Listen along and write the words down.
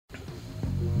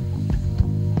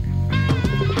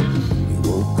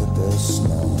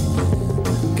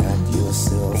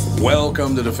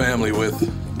Welcome to the family with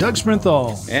Doug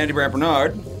Sprinthal, Andy Brant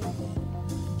Bernard,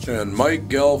 and Mike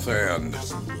Gelfand.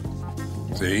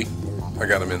 See? I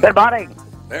got him in there. Good morning.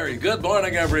 There. Good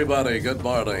morning, everybody. Good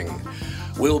morning.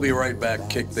 We'll be right back.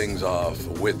 Kick things off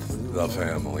with the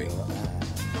family.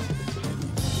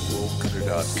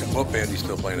 Oh, Andy's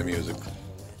still playing the music.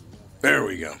 There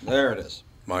we go. There it is.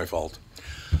 My fault.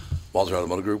 Walzer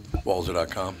Automotive Group,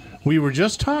 Walzer.com. we were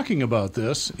just talking about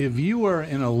this. If you are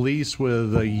in a lease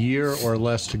with a year or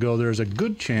less to go, there's a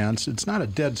good chance, it's not a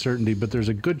dead certainty, but there's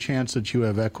a good chance that you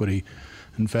have equity.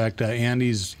 In fact,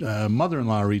 Andy's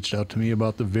mother-in-law reached out to me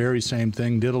about the very same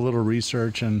thing, did a little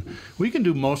research, and we can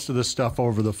do most of this stuff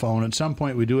over the phone. At some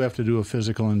point, we do have to do a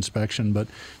physical inspection, but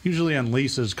usually on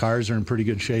leases, cars are in pretty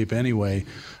good shape anyway.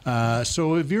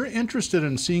 So if you're interested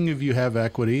in seeing if you have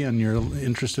equity and you're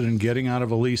interested in getting out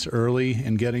of a lease early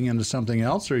and getting into something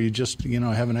else, or you just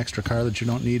have an extra car that you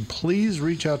don't need, please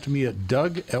reach out to me at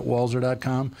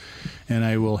doug@walzer.com, and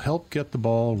I will help get the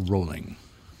ball rolling.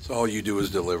 So all you do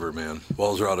is deliver, man.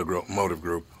 Walzer Automotive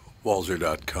Group,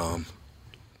 Walzer.com.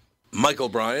 Michael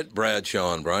Bryant,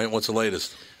 Bradshaw and Bryant, what's the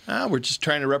latest? We're just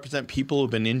trying to represent people who've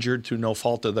been injured through no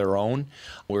fault of their own.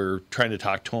 We're trying to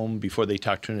talk to them before they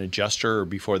talk to an adjuster or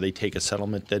before they take a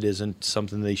settlement that isn't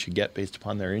something they should get based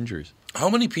upon their injuries. How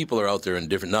many people are out there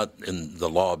not in the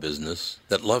law business,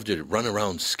 that love to run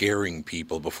around scaring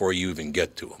people before you even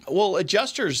get to them? Well,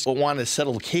 adjusters want to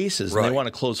settle cases and they want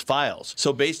to close files.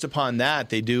 So based upon that,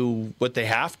 they do what they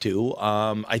have to.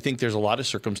 I think there's a lot of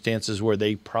circumstances where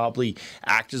they probably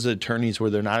act as attorneys where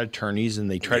they're not attorneys, and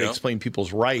they try to explain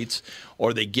people's rights,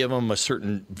 or they give them a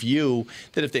certain view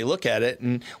that if they look at it.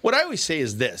 And what I always say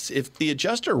is this: if the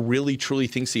adjuster really truly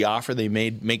thinks the offer they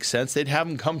made makes sense, they'd have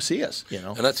them come see us.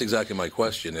 And that's exactly my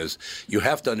question is, you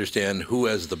have to understand who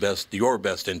has your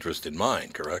best interest in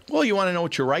mind, correct? Well, you want to know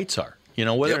what your rights are.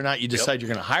 Whether or not you decide you're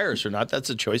going to hire us or not,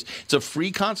 that's a choice. It's a free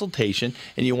consultation,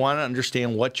 and you want to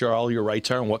understand what all your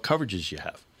rights are and what coverages you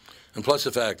have. And plus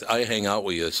the fact I hang out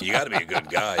with you, so you got to be a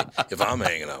good guy if I'm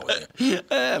hanging out with you.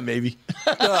 Maybe.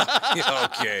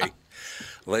 Okay.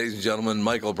 Ladies and gentlemen,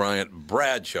 Michael Bryant,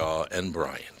 Bradshaw and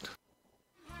Bryant.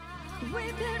 We've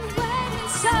been waiting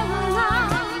so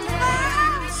long.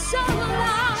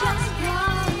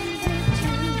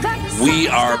 We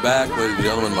are back, ladies and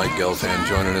gentlemen. Mike Gelfand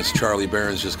joining us. Charlie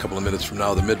Berens just a couple of minutes from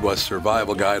now. The Midwest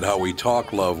Survival Guide, how we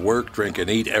talk, love, work, drink, and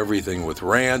eat everything with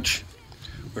ranch.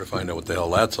 We're going to find out what the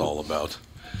hell that's all about.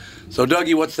 So,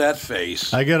 Dougie, what's that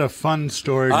face? I got a fun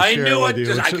story to share with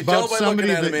you. I It's can about tell by somebody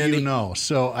looking at him, that Andy. you know.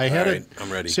 So I had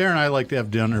I'm ready. Sarah and I like to have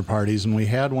dinner parties, and we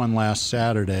had one last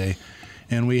Saturday,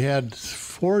 and we had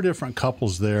 4 different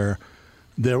couples there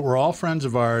that were all friends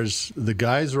of ours. The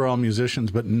guys were all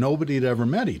musicians, but nobody had ever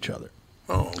met each other.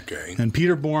 Oh, okay. And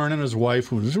Peter Bourne and his wife,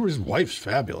 his wife's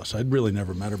fabulous. I'd really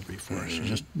never met her before.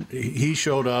 He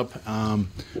showed up,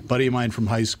 buddy of mine from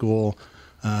high school,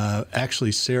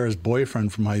 actually Sarah's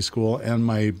boyfriend from high school, and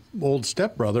my old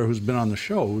stepbrother who's been on the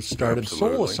show, who started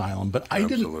Soul Asylum. But I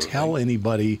didn't tell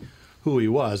anybody who he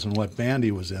was and what band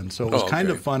he was in. So it was kind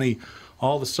of funny.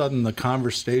 All of a sudden, the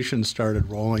conversation started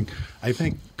rolling. I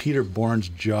think Peter Bourne's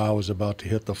jaw was about to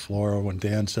hit the floor when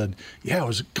Dan said, yeah, it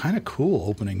was kind of cool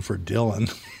opening for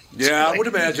Dylan. Yeah, I would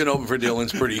imagine open for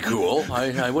Dylan's pretty cool.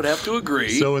 I would have to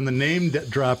agree. So in the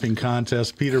name-dropping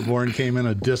contest, Peter Bourne came in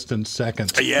a distant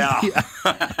second. Yeah.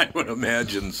 I would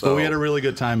imagine so. But we had a really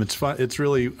good time. It's fun.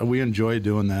 We enjoy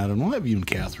doing that. And we'll have you and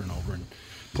Catherine over and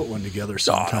put one together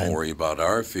sometime. Don't worry about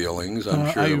our feelings.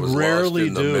 I'm sure I it was rarely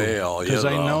lost in the mail. Because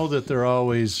I know that they're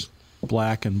always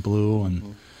black and blue.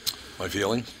 And my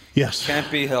feelings? Yes. Can't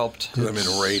be helped. I'm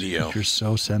in radio. You're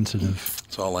so sensitive.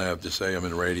 That's all I have to say. I'm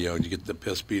in radio. You get the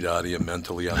piss beat out of you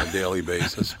mentally on a daily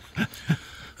basis.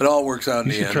 It all works out in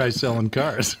the end. You should try selling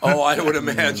cars. Oh, I would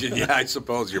imagine. Yeah, I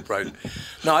suppose you're probably.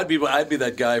 No, I'd be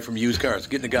that guy from used cars.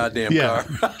 Get in a goddamn car.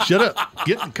 Shut up.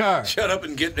 Get in the car. Shut up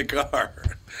and get in the car.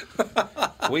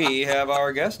 We have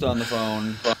our guest on the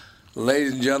phone.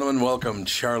 Ladies and gentlemen, welcome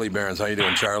Charlie Berens. How you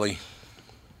doing, Charlie?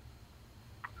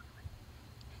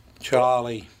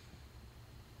 Charlie.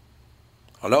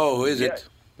 Hello, who is it?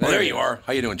 Oh, there you are.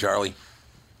 How you doing, Charlie?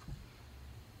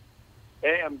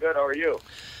 Hey, I'm good. How are you?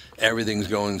 Everything's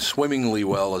going swimmingly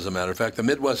well, as a matter of fact. The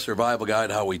Midwest Survival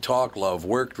Guide, how we talk, love,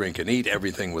 work, drink, and eat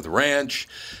everything with ranch.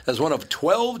 As one of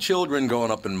 12 children growing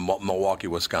up in Milwaukee,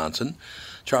 Wisconsin,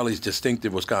 Charlie's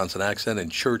distinctive Wisconsin accent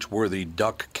and church-worthy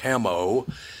duck camo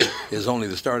is only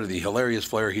the start of the hilarious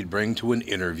flair he'd bring to an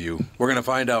interview. We're going to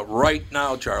find out right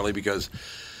now, Charlie, because,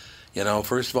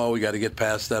 first of all, we got to get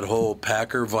past that whole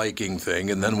Packer-Viking thing,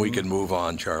 and then we can move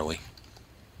on, Charlie.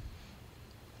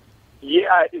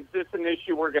 Yeah, is this an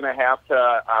issue we're going to have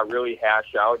to really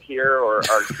hash out here, or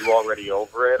are you already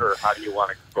over it, or how do you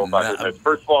want to go about this?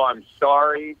 First of all, I'm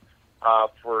sorry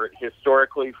for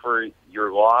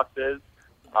your losses,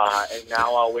 and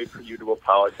now I'll wait for you to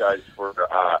apologize for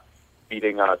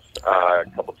beating us a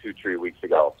couple 2-3 weeks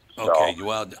ago. So. Okay,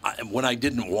 well, when I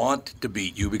didn't want to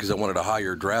beat you because I wanted a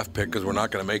higher draft pick because we're not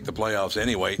going to make the playoffs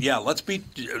anyway. Yeah, let's beat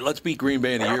Green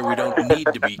Bay in a year we don't need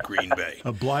to beat Green Bay.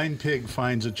 A blind pig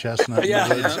finds a chestnut in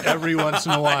the woods every once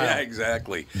in a while. Yeah,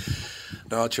 exactly.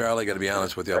 No, Charlie, I got to be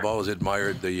honest with you. I've always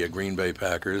admired the Green Bay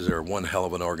Packers. They're one hell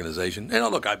of an organization. And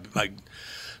look, I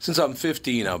since I'm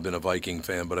 15, I've been a Viking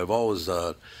fan, but I've always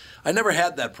I never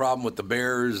had that problem with the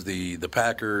Bears, the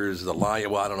Packers, the Lions.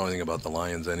 Well, I don't know anything about the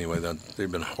Lions anyway.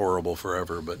 They've been horrible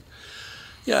forever. But,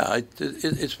 yeah,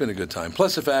 it's been a good time.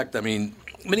 Plus the fact, I mean,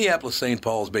 Minneapolis-St.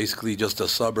 Paul is basically just a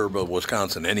suburb of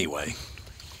Wisconsin anyway.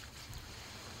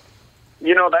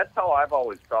 You know, that's how I've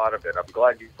always thought of it. I'm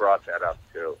glad you brought that up,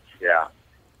 too. Yeah.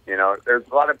 You know, there's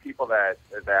a lot of people that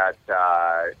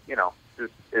you know,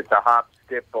 just it's a hop,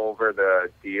 skip over the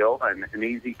deal and an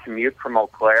easy commute from Eau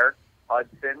Claire,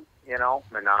 Hudson, you know,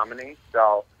 Menominee.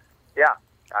 So, yeah,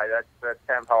 that's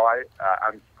kind of how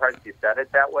I'm surprised you said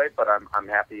it that way, but I'm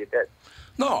happy you did.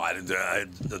 No,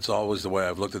 that's always the way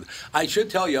I've looked at it. I should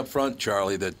tell you up front,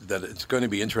 Charlie, that it's going to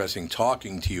be interesting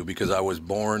talking to you because I was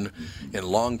born in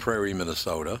Long Prairie,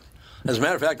 Minnesota. As a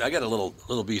matter of fact, I got a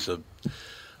little piece of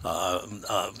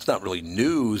it's not really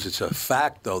news. It's a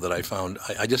fact, though, that I found.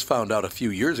 I just found out a few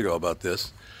years ago about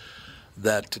this,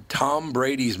 that Tom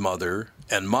Brady's mother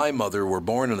and my mother were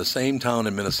born in the same town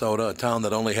in Minnesota, a town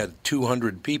that only had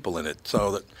 200 people in it.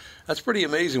 So that's pretty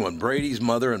amazing when Brady's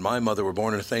mother and my mother were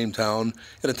born in the same town,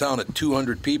 in a town of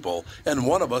 200 people, and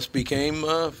one of us became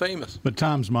famous. But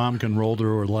Tom's mom can roll to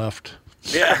her left.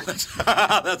 Yeah,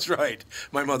 that's right.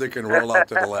 My mother can roll out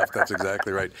to the left. That's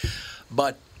exactly right.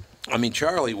 But, I mean,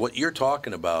 Charlie, what you're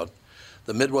talking about,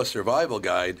 the Midwest Survival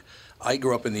Guide, I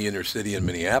grew up in the inner city in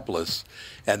Minneapolis,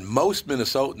 and most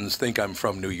Minnesotans think I'm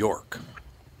from New York,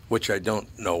 which I don't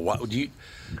know. What would you?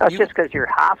 That's just because you're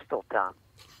hostile, Tom.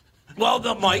 Well,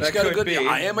 Mike's That got a could good. be.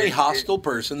 I am a hostile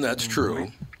person. That's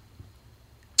true.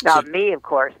 Now, me, of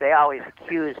course, they always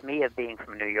accuse me of being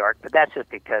from New York, but that's just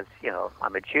because, you know,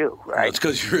 I'm a Jew, right? That's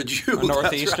because you're a Jew. A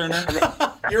Northeasterner?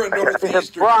 You're a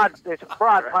There's Northeasterner. there's a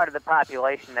broad part of the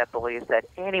population that believes that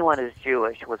anyone who's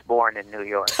Jewish was born in New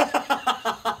York.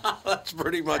 That's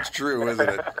pretty much true, isn't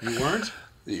it? You weren't?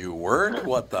 You weren't?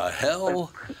 What the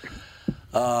hell?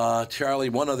 Charlie,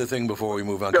 one other thing before we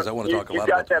move on, because I want to talk a lot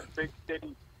about that. You got that big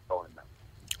city going now.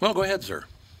 Well, go ahead, sir.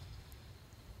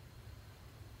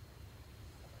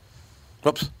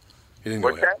 Whoops. You didn't go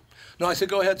What's ahead. that? No, I said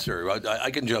go ahead, sir.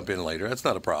 I can jump in later. That's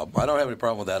not a problem. I don't have any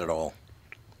problem with that at all.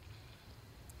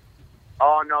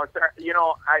 Oh, no, sir. You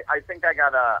know, I think I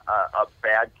got a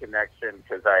bad connection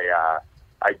because I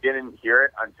didn't hear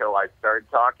it until I started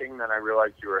talking. Then I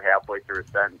realized you were halfway through a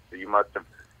sentence, so you must have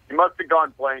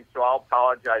gone blank. So I'll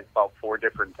apologize about 4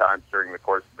 different times during the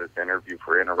course of this interview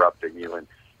for interrupting you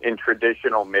in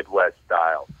traditional Midwest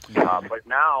style. But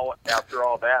now, after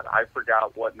all that, I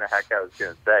forgot what in the heck I was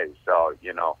going to say. So,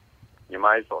 you know, you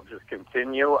might as well just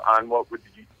continue on what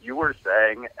you were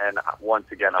saying. And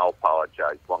once again, I'll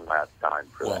apologize one last time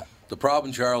for that. The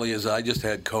problem, Charlie, is I just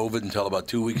had COVID until about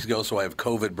 2 weeks ago, so I have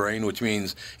COVID brain, which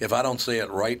means if I don't say it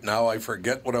right now, I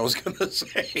forget what I was going to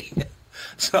say.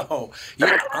 So,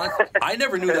 yeah, I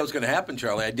never knew that was going to happen,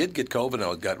 Charlie. I did get COVID and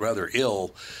I got rather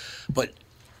ill, but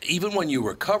even when you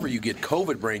recover, you get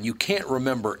COVID brain. You can't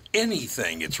remember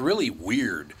anything. It's really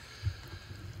weird.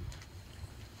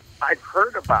 I've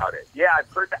heard about it. Yeah, I've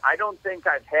heard. I don't think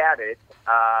I've had it,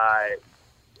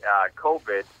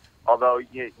 COVID. Although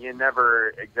you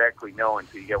never exactly know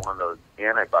until you get one of those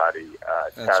antibody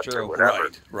tests true. or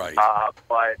whatever. Right.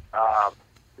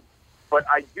 But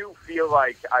I do feel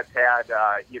like I've had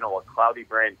a cloudy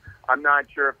brain. I'm not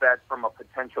sure if that's from a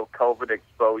potential COVID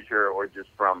exposure or just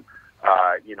from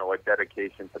a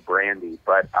dedication to brandy,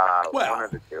 but one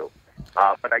of the two.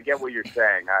 But I get what you're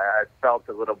saying. I felt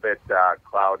a little bit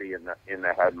cloudy in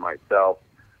the head myself.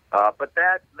 But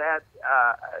that's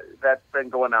been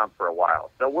going on for a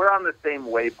while. So we're on the same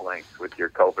wavelength with your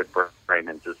COVID brain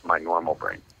and just my normal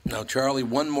brain. Now, Charlie,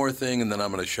 one more thing, and then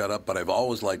I'm going to shut up, but I've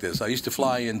always liked this. I used to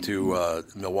fly into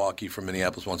Milwaukee from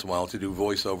Minneapolis once in a while to do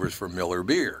voiceovers for Miller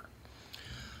Beer.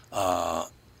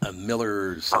 And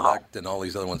Miller Select and all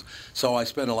these other ones. So I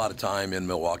spent a lot of time in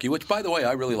Milwaukee, which, by the way,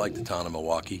 I really like the town of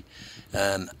Milwaukee.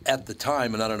 And at the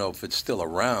time, and I don't know if it's still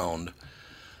around,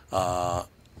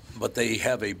 but they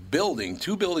have a building,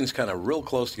 2 buildings kind of real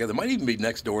close together. Might even be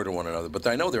next door to one another, but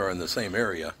I know they're in the same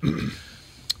area.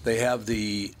 They have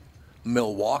the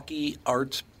Milwaukee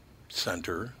Arts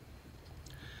Center,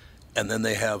 and then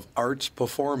they have Arts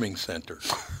Performing Center.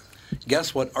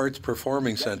 Guess what Arts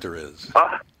Performing Center is?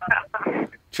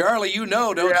 Charlie, you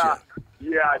know, don't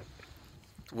you? Yeah.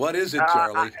 What is it,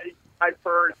 Charlie? I've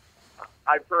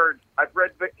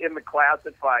read in the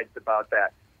classifieds about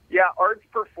that. Yeah, Arts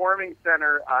Performing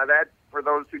Center. That's, for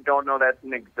those who don't know, that's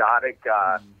an exotic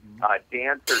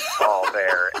dancers hall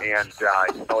there, and it's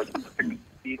to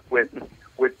compete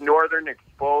with Northern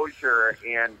Exposure.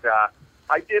 And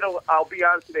I'll be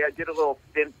honest with you, I did a little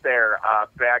stint there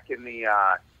back in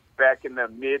the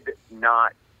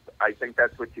mid-noughts. I think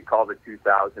that's what you call the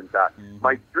 2000s.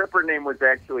 My stripper name was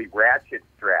actually Ratchet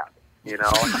Strap, and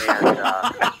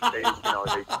they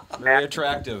Very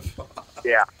attractive.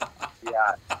 Yeah.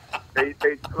 They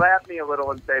slap me a little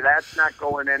and say, that's not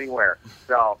going anywhere.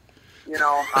 So, we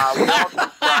all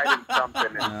take pride in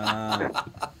something. And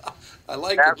I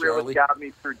like that it, Charlie. really got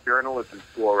me through journalism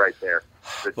school right there.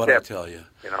 But I tell you,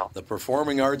 the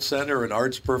Performing Arts Center and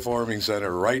Arts Performing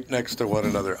Center right next to one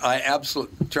another.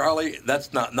 Charlie,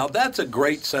 that's a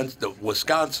great sense. The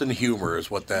Wisconsin humor is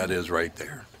what that is right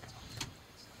there.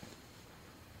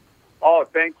 Oh,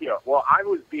 thank you. Well, I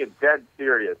was being dead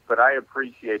serious, but I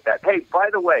appreciate that. Hey, by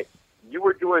the way, you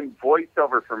were doing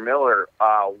voiceover for Miller.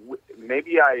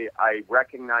 Maybe I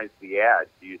recognized the ad.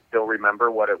 Do you still remember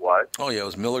what it was? Oh, yeah, it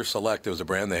was Miller Select. It was a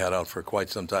brand they had out for quite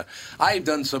some time. I've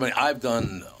done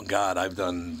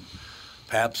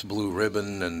Pabst Blue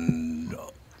Ribbon and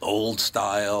Old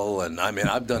Style, and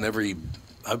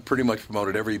I've pretty much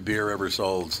promoted every beer ever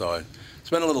sold, so I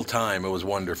spent a little time. It was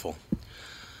wonderful.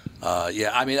 From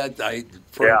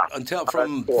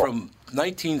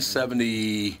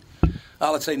 1970,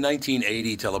 let's say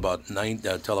 1980 till about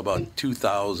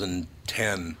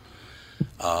 2010,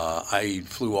 I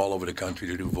flew all over the country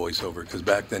to do voiceover, because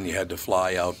back then you had to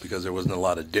fly out because there wasn't a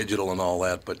lot of digital and all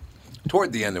that. But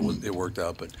toward the end, it worked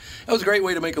out. But it was a great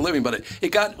way to make a living. But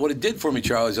what it did for me,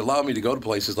 Charlie, is it allowed me to go to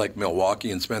places like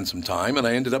Milwaukee and spend some time, and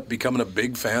I ended up becoming a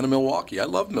big fan of Milwaukee. I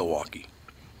love Milwaukee.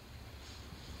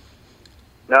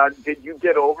 Now, did you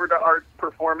get over to Arts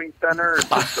Performing Center or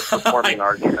just the Performing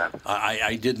Arts Center?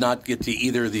 I did not get to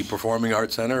either the Performing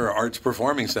Arts Center or Arts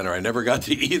Performing Center. I never got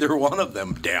to either one of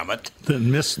them, damn it.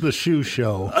 Then missed the shoe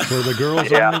show where the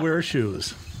girls only wear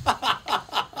shoes.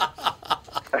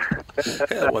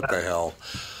 Yeah, what the hell?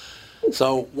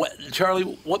 So,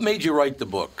 Charlie, what made you write the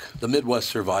book, The Midwest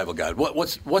Survival Guide?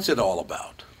 What's it all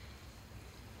about?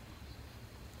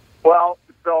 Well,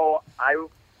 so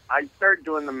I started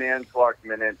doing the Manitowoc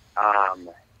Minute.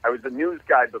 I was a news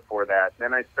guy before that.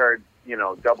 Then I started,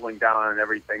 doubling down on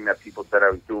everything that people said I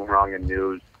was doing wrong in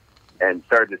news, and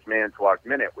started this Manitowoc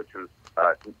Minute, which was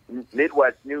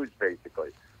Midwest news, basically.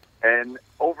 And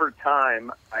over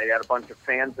time, I had a bunch of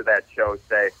fans of that show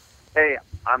say, hey,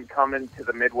 I'm coming to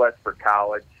the Midwest for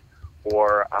college,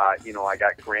 or, I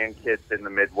got grandkids in the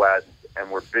Midwest, and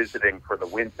we're visiting for the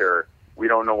winter. We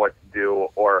don't know what to do,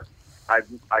 or I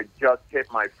just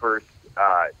hit my first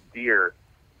deer.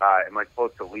 Am I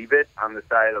supposed to leave it on the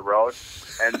side of the road?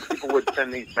 And people would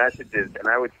send these messages, and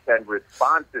I would send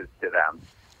responses to them.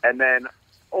 And then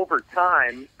over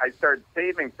time, I started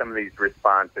saving some of these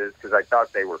responses because I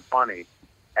thought they were funny.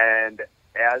 And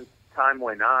as time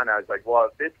went on, I was like, well,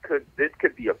 this could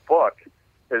be a book,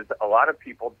 because a lot of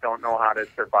people don't know how to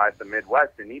survive the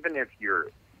Midwest. And even if you're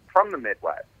from the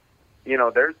Midwest,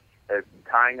 there's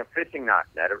tying a fishing knot.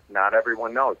 Not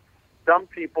everyone knows. Some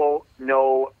people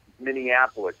know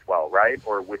Minneapolis well, right?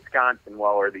 Or Wisconsin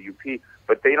well, or the UP,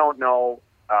 but they don't know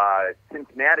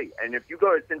Cincinnati. And if you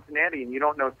go to Cincinnati and you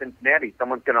don't know Cincinnati,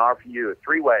 someone's going to offer you a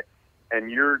three-way, and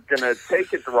you're going to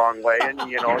take it the wrong way, and,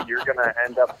 you're going to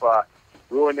end up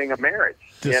ruining a marriage.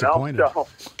 Disappointed. So,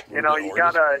 you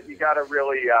gotta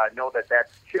really know that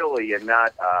that's chili and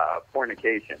not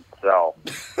fornication. So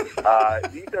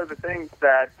these are the things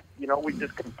that, we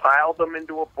just compiled them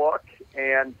into a book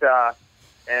and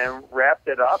wrapped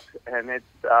it up, and it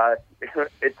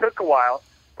took a while,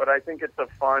 but I think it's a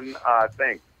fun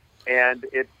thing. And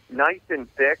it's nice and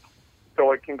thick,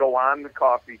 so it can go on the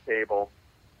coffee table,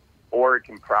 or it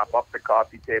can prop up the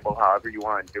coffee table, however you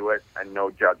want to do it, and no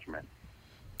judgment.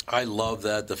 I love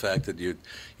that, the fact that you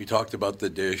talked about the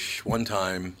dish. One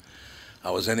time I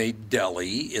was in a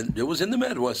deli. It was in the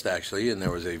Midwest, actually, and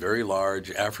there was a very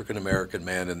large African-American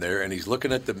man in there, and he's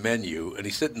looking at the menu, and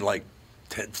he's sitting like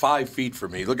 5 feet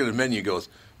from me, looking at the menu, and goes,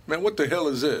 man, what the hell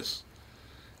is this?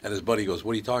 And his buddy goes,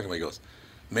 what are you talking about? He goes,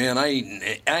 man, I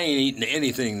ain't eating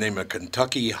anything named a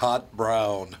Kentucky Hot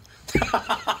Brown.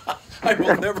 I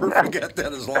will never forget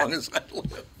that as long as I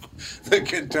live. The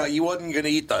Kentucky, you wasn't going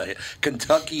to eat the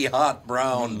Kentucky hot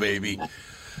brown, baby,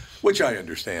 which I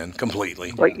understand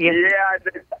completely. Well,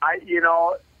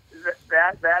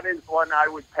 that is one I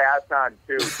would pass on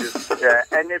too. Just,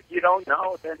 and if you don't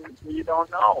know, then you don't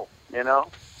know.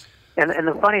 And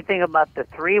the funny thing about the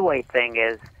three-way thing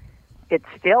is, it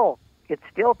still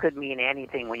could mean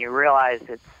anything when you realize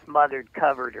it's smothered,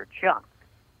 covered, or chunked.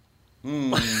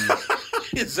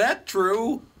 Is that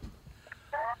true?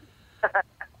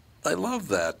 I love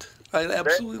that. I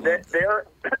absolutely love that.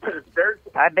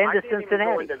 I've been to I didn't even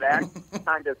Cincinnati. go into that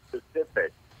kind of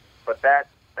specific, but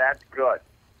that's good.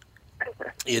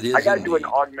 It is. I got to do an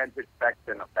indeed. augmented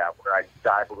section of that where I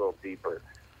dive a little deeper.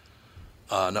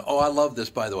 No, I love this,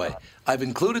 by the way. I've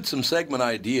included some segment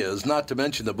ideas, not to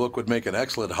mention the book would make an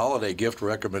excellent holiday gift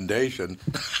recommendation.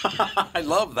 I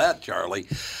love that, Charlie.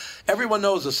 Everyone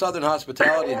knows the Southern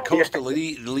hospitality and coastal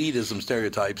elitism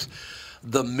stereotypes.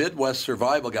 The Midwest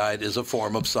Survival Guide is a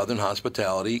form of Southern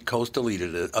hospitality, coastal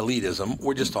elitism.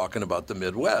 We're just talking about the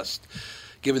Midwest,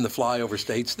 giving the flyover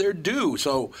states their due.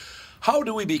 So how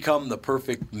do we become the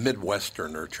perfect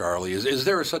Midwesterner, Charlie? Is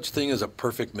there such thing as a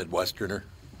perfect Midwesterner?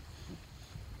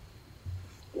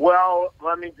 Well,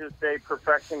 let me just say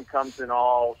perfection comes in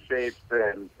all shapes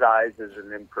and sizes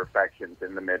and imperfections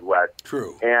in the Midwest.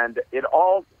 True. And it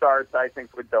all starts, I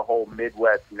think, with the whole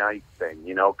Midwest nice thing,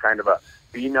 kind of a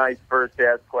be nice first,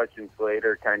 ask questions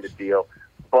later kind of deal.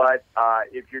 But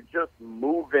if you're just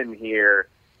moving here,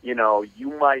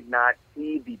 you might not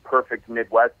see the perfect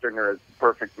Midwesterner as the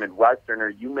perfect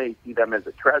Midwesterner. You may see them as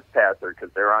a trespasser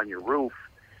because they're on your roof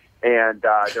and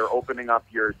they're opening up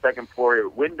your second floor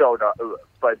window,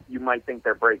 but you might think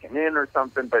they're breaking in or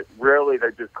something, but really they're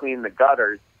just cleaning the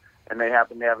gutters, and they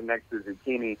happen to have an extra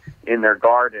zucchini in their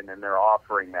garden, and they're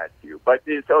offering that to you. But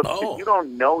if you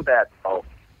don't know that,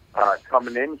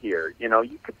 coming in here,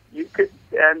 you could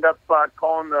end up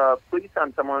calling the police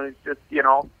on someone who's just,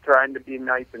 trying to be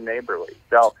nice and neighborly.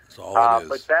 So, that's all it is.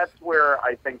 but that's where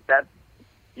I think that's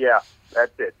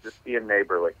it, just being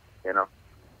neighborly,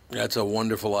 That's a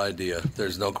wonderful idea.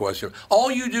 There's no question. All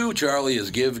you do, Charlie,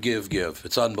 is give, give, give.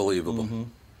 It's unbelievable. Mm-hmm.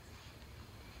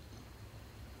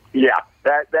 Yeah,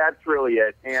 that's really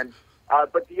it. And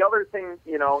but the other thing,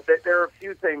 there are a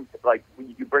few things, like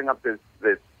you bring up this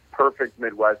perfect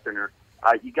Midwesterner.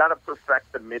 You got to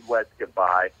perfect the Midwest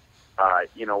goodbye,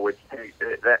 which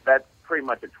that's pretty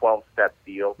much a 12-step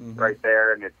deal right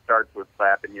there, and it starts with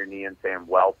slapping your knee and saying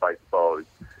 "Welp," I suppose,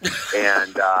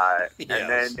 and Yes.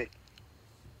 and then.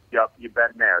 Yep, you've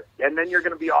been there. And then you're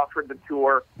going to be offered the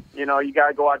tour. You got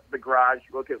to go out to the garage,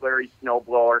 look at Larry's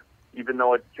snowblower, even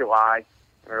though it's July.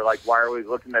 Or like, why are we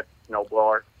looking at the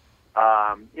snowblower?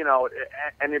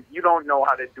 And if you don't know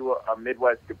how to do a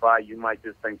Midwest goodbye, you might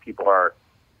just think people are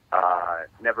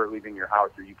never leaving your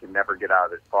house or you can never get out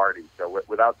of this party. So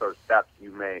without those steps,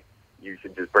 you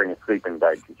should just bring a sleeping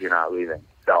bag because you're not leaving.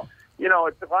 So,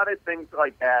 it's a lot of things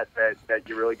like that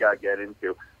you really got to get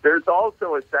into. There's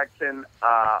also a section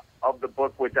of the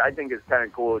book which I think is kind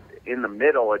of cool. It's in the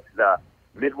middle. It's the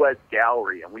Midwest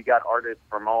Gallery, and we got artists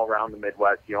from all around the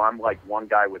Midwest. I'm like one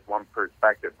guy with one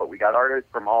perspective, but we got artists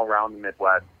from all around the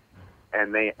Midwest,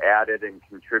 and they added and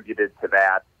contributed to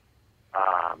that.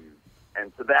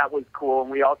 And so that was cool.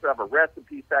 And we also have a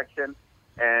recipe section.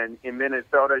 And in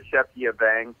Minnesota, Chef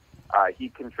Yavang, he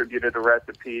contributed a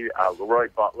recipe. Leroy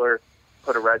Butler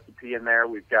put a recipe in there.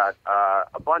 We've got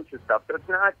a bunch of stuff. So it's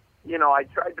not, I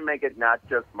tried to make it not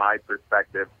just my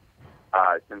perspective.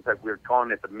 Since we were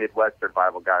calling it the Midwest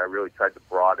Survival Guide, I really tried to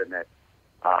broaden it,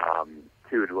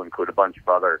 too, to include a bunch of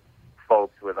other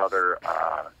folks with other,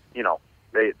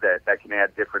 that can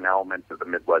add different elements of the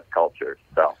Midwest culture.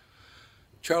 So,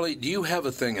 Charlie, do you have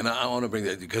a thing, and I want to bring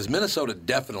that, because Minnesota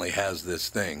definitely has this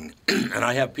thing, and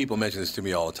I have people mention this to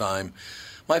me all the time.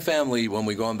 My family, when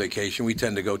we go on vacation, we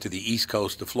tend to go to the east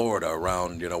coast of Florida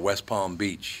around, West Palm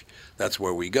Beach. That's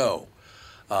where we go.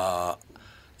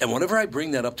 And whenever I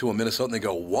bring that up to a Minnesotan, they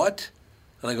go, what?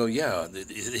 And I go, yeah. They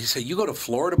say, you go to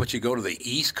Florida, but you go to the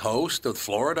east coast of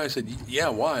Florida? I said, yeah,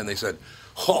 why? And they said,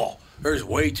 there's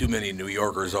way too many New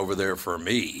Yorkers over there for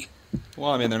me.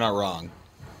 Well, I mean, they're not wrong.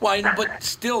 Why? But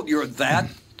still, you're that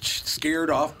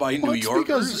scared off by New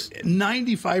Yorkers? Because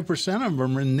 95% of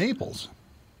them are in Naples.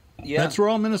 Yeah. That's where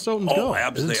all Minnesotans go. Oh,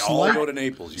 absolutely. It's They all like go to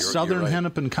Naples. Southern you're right.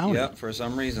 Hennepin County. Yeah, for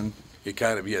some reason. You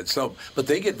kind of, yeah. So, but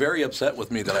they get very upset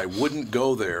with me that I wouldn't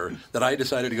go there, that I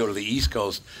decided to go to the East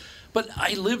Coast. But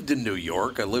I lived in New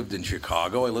York. I lived in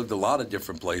Chicago. I lived a lot of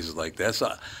different places like this.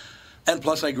 And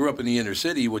plus, I grew up in the inner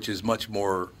city, which is much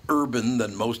more urban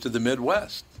than most of the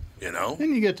Midwest, And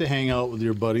you get to hang out with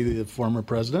your buddy, the former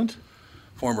president.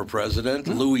 former president.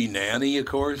 Louis Nanny, of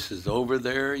course, is over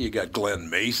there. You got Glenn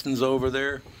Mason's over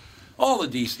there. All the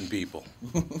decent people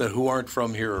who aren't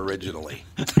from here originally.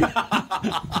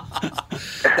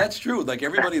 That's true. Like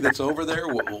everybody that's over there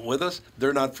with us,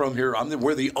 they're not from here.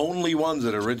 We're the only ones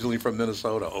that are originally from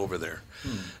Minnesota over there.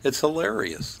 It's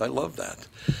hilarious. I love that.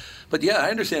 But yeah, I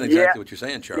understand exactly what you're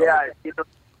saying, Charlie.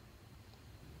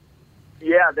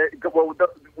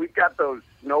 We've got those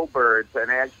snowbirds,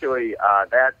 and actually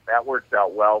that works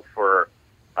out well for.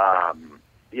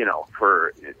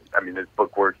 This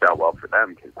book works out well for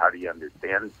them because how do you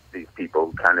understand these people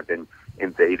who kind of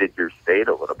invaded your state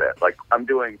a little bit? Like I'm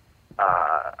doing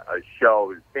a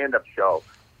stand-up show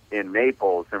in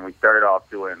Naples, and we started off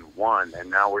doing one, and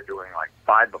now we're doing like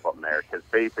 5 of them there because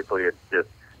basically it's just,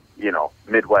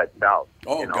 Midwest South.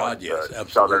 Oh, God, yes,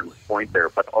 absolutely. Southern point there.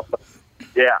 But also,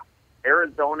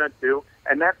 Arizona too.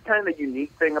 And that's kind of the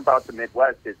unique thing about the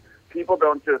Midwest is people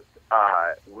don't just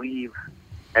leave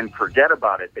and forget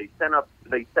about it. They set up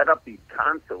these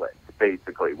consulates,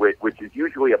 basically, which is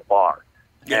usually a bar.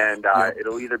 Yeah, and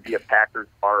it'll either be a Packers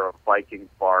bar or a Vikings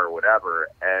bar or whatever,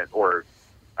 or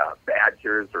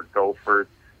Badgers or Gophers,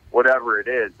 whatever it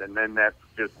is. And then that's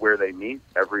just where they meet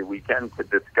every weekend to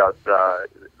discuss the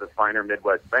finer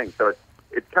Midwest thing. So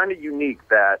it's kind of unique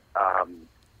that, I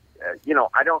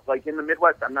don't, like in the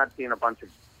Midwest, I'm not seeing a bunch of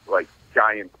like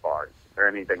giant bars or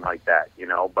anything like that,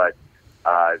 but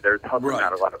there's also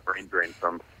not a lot of brain drain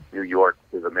from New York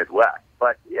to the Midwest.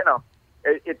 But,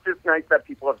 it's just nice that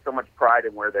people have so much pride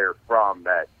in where they're from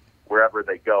that wherever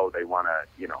they go, they want to,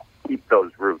 keep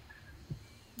those roots.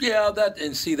 Yeah,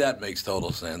 that makes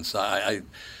total sense. I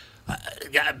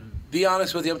be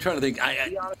honest with you, I'm trying to think.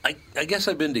 I guess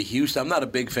I've been to Houston. I'm not a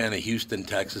big fan of Houston,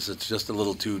 Texas. It's just a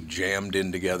little too jammed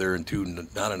in together and too,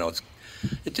 I don't know,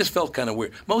 it just felt kind of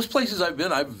weird. Most places I've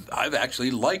been, I've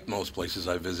actually liked most places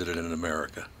I've visited in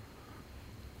America.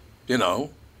 I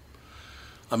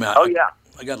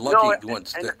got lucky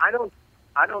once. And I don't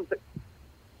think.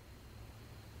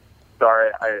 Sorry,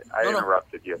 I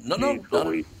interrupted you. No.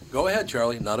 Go ahead,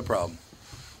 Charlie. Not a problem.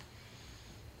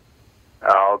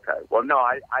 Oh, okay. Well, no,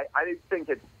 I think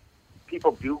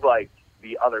people do like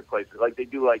the other places. Like they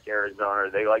do like Arizona, or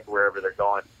they like wherever they're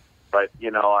going. But, so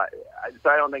I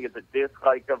don't think it's a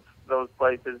dislike of those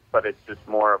places, but it's just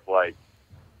more of like,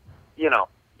 you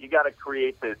got to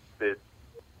create this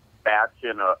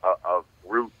bastion of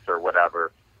roots or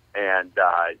whatever, and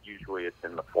usually it's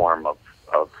in the form of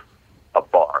a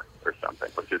bar or something,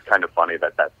 which is kind of funny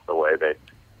that that's the way they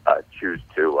choose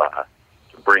to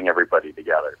bring everybody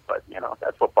together. But,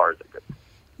 that's what bars are good.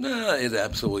 No, it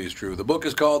absolutely is true. The book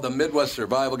is called The Midwest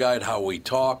Survival Guide, How We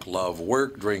Talk, Love,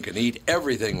 Work, Drink, and Eat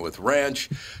Everything with Ranch.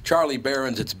 Charlie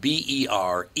Berens, it's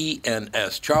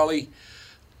Berens. Charlie,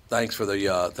 thanks for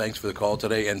the call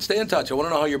today, and stay in touch. I want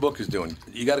to know how your book is doing.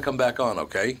 You got to come back on,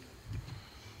 okay?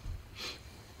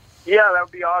 Yeah, that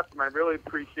would be awesome. I really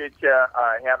appreciate you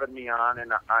having me on,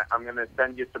 and I'm going to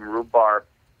send you some rhubarb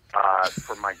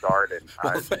for my garden.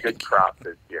 Good crop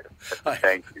this year.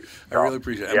 Thank you. I really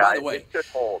appreciate it. And by the way,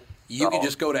 you can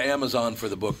just go to Amazon for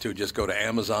the book, too. Just go to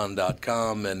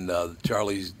Amazon.com, and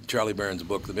Charlie Berens'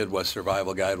 book, The Midwest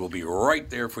Survival Guide, will be right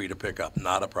there for you to pick up.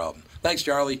 Not a problem. Thanks,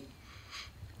 Charlie.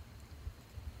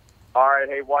 All right.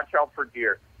 Hey, watch out for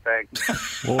deer.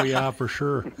 Thanks. Oh, yeah, for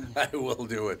sure. I will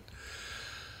do it.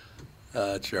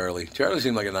 Charlie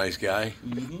seemed like a nice guy.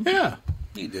 Mm-hmm. Yeah.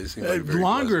 He did seem like very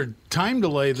longer pleasant. Time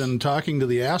delay than talking to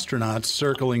the astronauts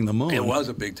circling the moon. It was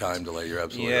a big time delay. You're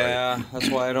absolutely right. Yeah, that's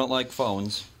why I don't like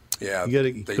phones. Yeah,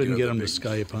 you couldn't get them to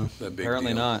Skype, huh?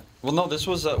 Apparently not. Well, no, this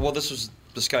was the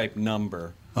Skype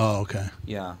number. Oh, okay.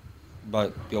 Yeah,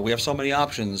 but we have so many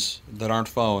options that aren't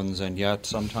phones, and yet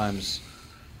sometimes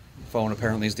phone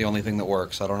apparently is the only thing that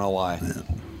works. I don't know why.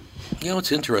 Yeah.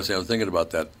 It's interesting. I was thinking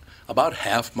about that. About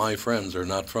half my friends are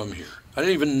not from here. I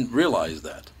didn't even realize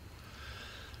that.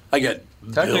 I get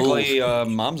technically,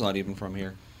 Mom's not even from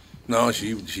here. No,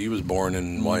 she was born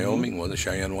in Wyoming, wasn't it?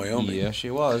 Cheyenne, Wyoming. Yeah, she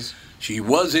was. She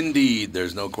was indeed.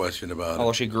 There's no question about it.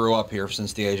 Well, she grew up here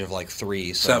since the age of like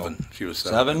 3. So. 7. She was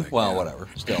 7. Well, whatever.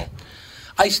 Still.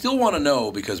 I still want to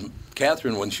know because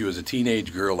Catherine, when she was a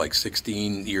teenage girl, like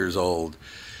 16 years old,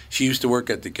 she used to work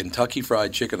at the Kentucky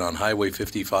Fried Chicken on Highway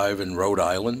 55 in Rhode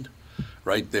Island.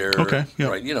 Right there. Okay.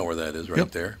 Yep. Right, you know where that is,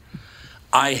 right there.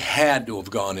 I had to have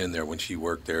gone in there when she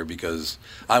worked there because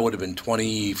I would have been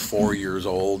 24 years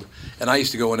old, and I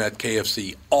used to go in at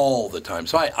KFC all the time.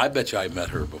 So I bet you I met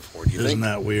her before. Do you think? Isn't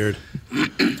that weird?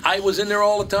 I was in there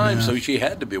all the time, so she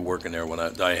had to be working there when I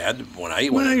went Well,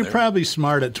 in you're there. probably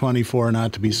smart at 24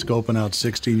 not to be scoping out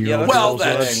 16-year-olds. Yeah, Well,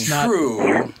 that's that's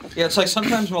true. Yeah, it's like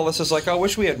sometimes Melissa's like, I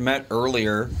wish we had met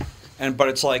earlier. But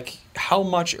it's like, how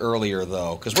much earlier,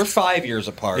 though? Because we're 5 years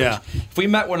apart. Yeah. If we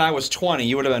met when I was 20,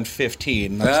 you would have been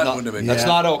 15. That wouldn't have been That's good.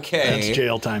 not okay. That's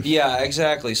jail time. Yeah,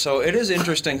 exactly. So it is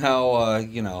interesting how,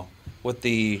 with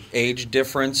the age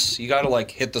difference, you got to,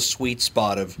 like, hit the sweet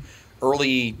spot of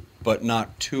early but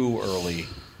not too early.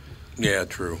 Yeah,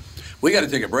 true. We got to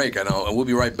take a break, I know, and we'll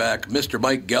be right back. Mr.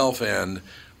 Mike Gelfand,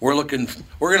 we're going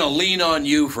to lean on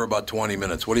you for about 20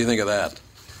 minutes. What do you think of that?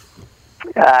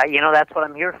 That's what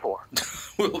I'm here for.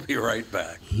 We'll be right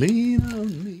back. Lean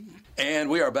on me. And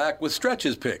we are back with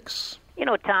Stretch's picks.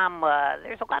 Tom,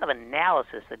 there's a lot of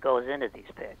analysis that goes into these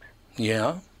picks.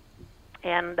 Yeah?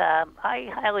 And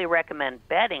I highly recommend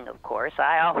betting, of course.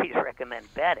 I always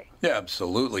recommend betting. Yeah,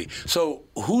 absolutely. So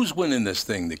who's winning this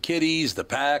thing? The Kitties, the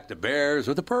Pack, the Bears,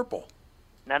 or the Purple?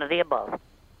 None of the above.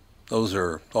 Those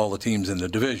are all the teams in the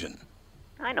division.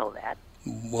 I know that.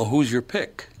 Well, who's your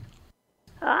pick?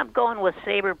 I'm going with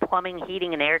Sabre Plumbing,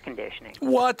 Heating, and Air Conditioning.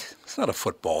 What? It's not a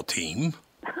football team.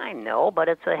 I know, but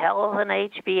it's a hell of an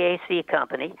HVAC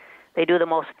company. They do the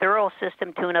most thorough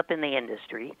system tune-up in the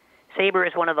industry. Sabre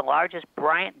is one of the largest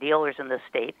Bryant dealers in the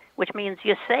state, which means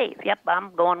you save. Yep,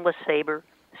 I'm going with Sabre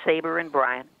and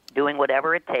Bryant, doing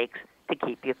whatever it takes to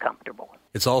keep you comfortable.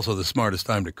 It's also the smartest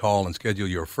time to call and schedule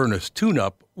your furnace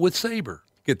tune-up with Sabre.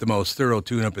 Get the most thorough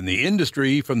tune-up in the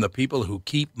industry from the people who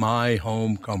keep my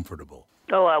home comfortable.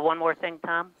 Oh, one more thing,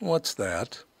 Tom. What's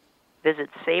that? Visit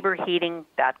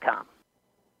saberheating.com.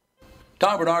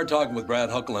 Tom Bernard talking with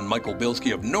Brad Huckle and Michael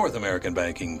Bilski of North American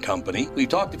Banking Company. We've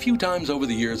talked a few times over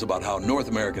the years about how North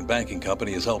American Banking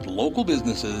Company has helped local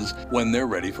businesses when they're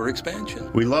ready for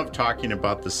expansion. We love talking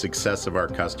about the success of our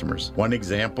customers. One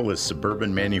example is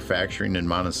Suburban Manufacturing in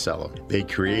Monticello. They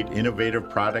create innovative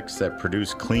products that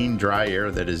produce clean, dry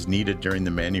air that is needed during the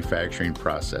manufacturing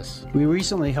process. We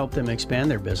recently helped them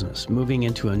expand their business. Moving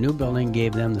into a new building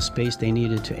gave them the space they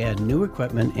needed to add new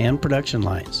equipment and production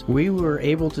lines. We were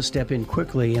able to step in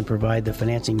quickly and provide the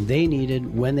financing they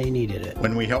needed when they needed it.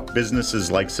 When we help businesses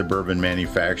like Suburban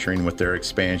Manufacturing with their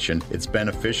expansion, it's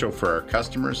beneficial for our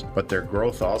customers, but their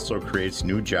growth also creates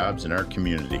new jobs in our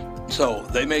community. So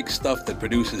they make stuff that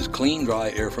produces clean,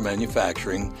 dry air for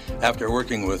manufacturing after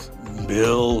working with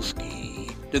Bilski.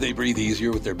 Do they breathe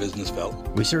easier with their business felt?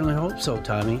 We certainly hope so,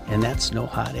 Tommy, and that's no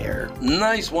hot air.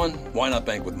 Nice one. Why not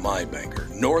bank with my banker?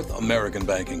 North American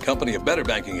Banking Company, a better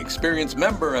banking experience,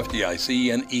 member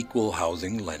FDIC, and equal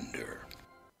housing lender.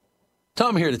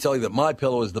 Tom here to tell you that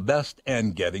MyPillow is the best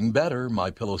and getting better.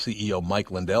 MyPillow CEO Mike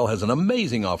Lindell has an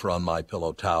amazing offer on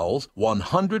MyPillow towels.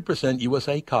 100%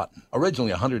 USA cotton.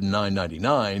 Originally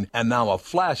 $109.99 and now a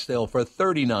flash sale for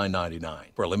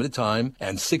 $39.99. For a limited time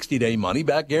and 60-day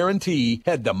money-back guarantee,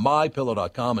 head to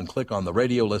MyPillow.com and click on the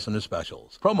radio listener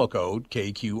specials. Promo code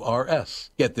KQRS.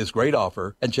 Get this great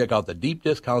offer and check out the deep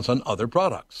discounts on other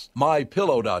products.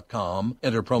 MyPillow.com.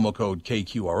 Enter promo code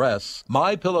KQRS.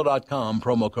 MyPillow.com.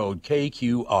 Promo code KQRS. We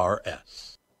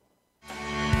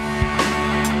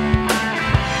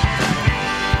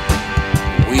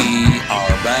are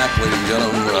back, ladies and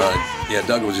gentlemen.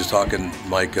 Doug was just talking,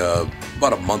 Mike,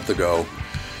 about a month ago.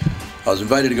 I was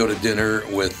invited to go to dinner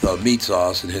with Meat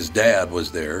Sauce, and his dad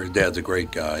was there. His dad's a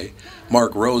great guy.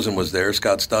 Mark Rosen was there,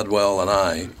 Scott Studwell, and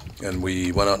I. And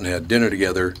we went out and had dinner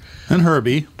together. And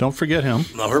Herbie, don't forget him.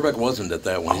 No, Herbeck wasn't at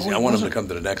that one. I want him to come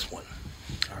to the next one.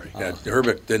 Yeah,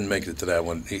 Herbeck didn't make it to that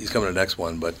one. He's coming to the next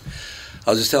one. But I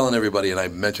was just telling everybody, and I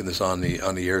mentioned this on the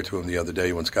air to him the other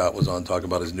day when Scott was on talking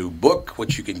about his new book,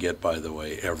 which you can get, by the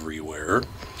way, everywhere.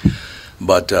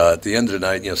 But at the end of the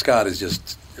night, Scott is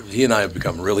just, he and I have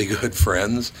become really good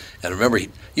friends. And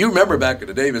you remember back in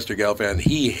the day, Mr. Gelfand,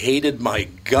 he hated my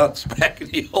guts back in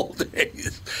the old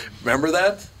days. Remember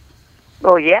that?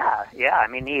 Oh, yeah. I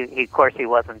mean, he of course, he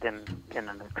wasn't in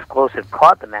an exclusive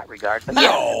club in that regard. But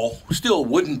no, still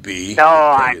wouldn't be. No,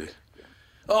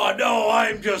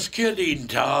 I'm just kidding,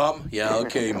 Tom. Yeah,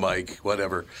 okay, Mike,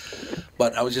 whatever.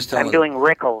 But I was just telling. I'm doing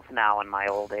Rickles now in my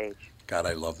old age. God,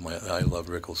 I love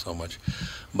Rickles so much.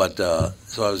 But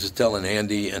so I was just telling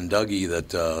Andy and Dougie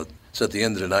that. So at the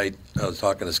end of the night, I was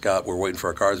talking to Scott. We're waiting for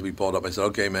our cars to be pulled up. I said,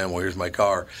 "Okay, man. Well, here's my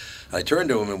car." I turned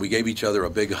to him and we gave each other a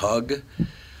big hug.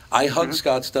 I hugged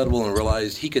Scott Studwell and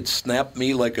realized he could snap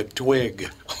me like a twig.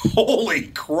 Holy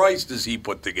Christ, is he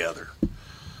put together.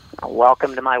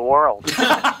 Welcome to my world.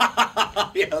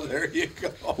 Yeah, there you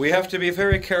go. We have to be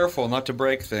very careful not to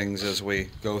break things as we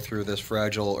go through this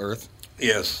fragile earth.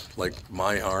 Yes, like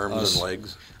my arms and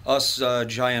legs. Us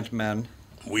giant men.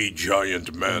 We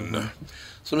giant men. Mm-hmm.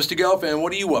 So, Mr. Gelfand,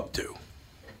 what are you up to?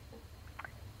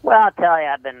 Well, I'll tell you,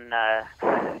 I've been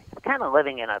kind of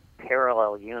living in a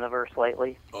parallel universe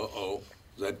lately. Uh-oh.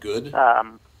 Is that good?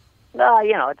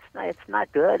 It's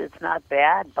not good. It's not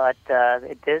bad, but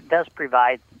it does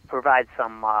provide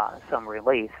some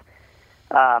relief.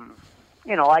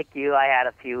 Like you, I had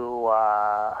a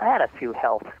few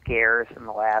health scares in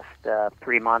the last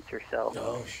 3 months or so.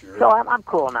 Oh, sure. So I'm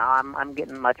cool now. I'm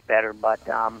getting much better. But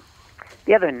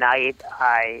the other night,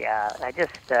 I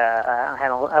just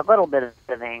had a little bit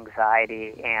of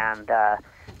anxiety, and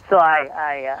so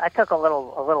I took a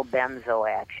little benzo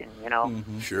action.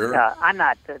 Mm-hmm. Sure. I'm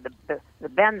not the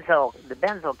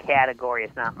benzo category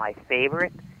is not my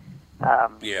favorite.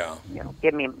 Yeah.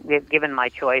 Given my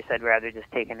choice, I'd rather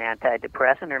just take an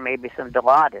antidepressant or maybe some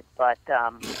Dilaudid. But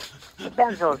the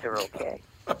benzos are okay.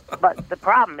 But the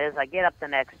problem is, I get up the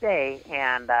next day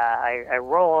and I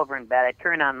roll over in bed. I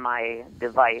turn on my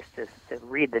device to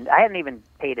read I haven't even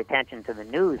paid attention to the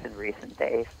news in recent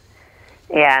days,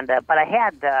 and but I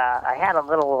had a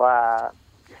little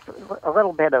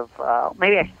bit of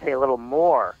maybe I should say a little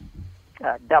more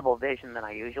double vision than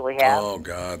I usually have. Oh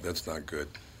God, that's not good.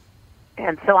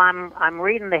 And so I'm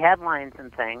reading the headlines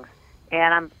and things,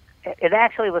 and it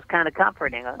actually was kind of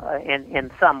comforting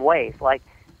in some ways. Like,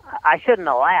 I shouldn't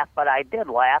have laughed, but I did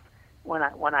laugh when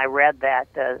I read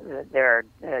that there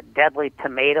are deadly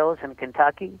tomatoes in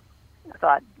Kentucky. I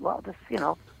thought, well, this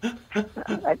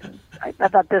I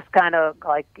thought this kind of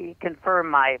like confirmed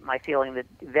my feeling that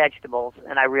vegetables,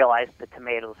 and I realized the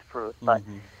tomatoes fruit, but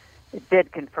it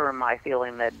did confirm my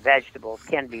feeling that vegetables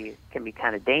can be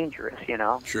kind of dangerous.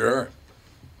 Sure.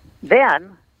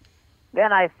 Then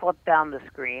I flip down the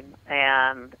screen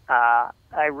and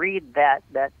I read that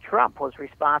Trump was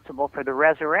responsible for the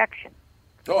resurrection.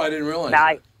 Oh, I didn't realize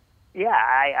now,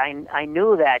 that. I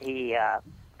knew that he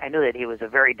was a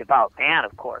very devout man,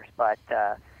 of course, but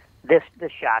this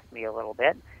shocked me a little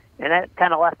bit, and that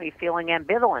kind of left me feeling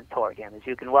ambivalent toward him, as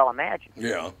you can well imagine.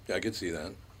 Yeah, I could see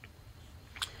that.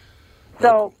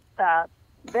 So.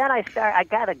 Then I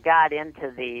got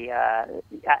into the.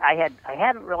 I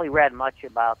hadn't really read much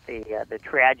about the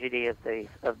tragedy of the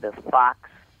Fox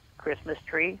Christmas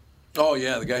tree. Oh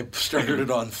yeah, the guy started it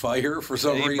on fire for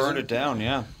some reason. He burned it down.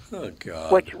 Yeah. Oh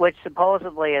God. Which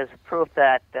supposedly is proof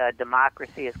that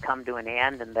democracy has come to an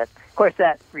end, and that, of course,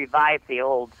 that revived the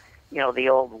old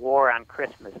war on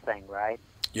Christmas thing, right?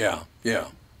 Yeah. Yeah.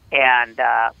 And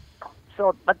but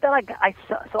then I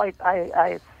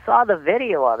saw the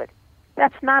video of it.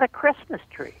 That's not a Christmas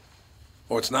tree.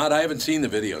 Oh, it's not? I haven't seen the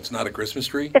video. It's not a Christmas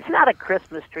tree? It's not a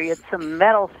Christmas tree. It's some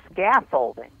metal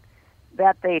scaffolding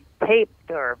that they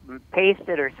taped or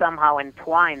pasted or somehow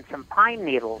entwined some pine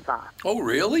needles on. Oh,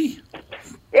 really?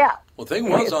 Yeah. Well, the thing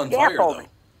was on fire, though.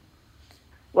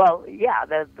 Well, yeah,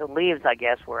 the leaves, I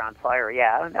guess, were on fire,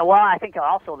 yeah. Well, I think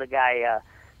also the guy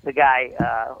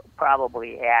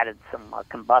probably added some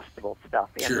combustible stuff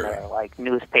in there, like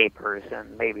newspapers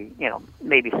and maybe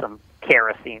some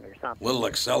kerosene or something. A little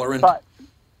accelerant? But,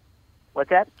 what's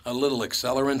that? A little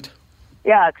accelerant?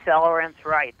 Yeah, accelerants,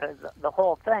 right, the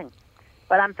whole thing.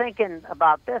 But I'm thinking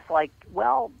about this, like,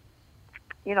 well,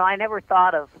 I never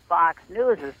thought of Fox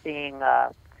News as being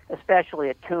especially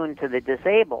attuned to the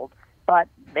disabled, but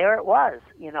there it was,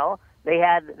 They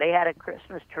had a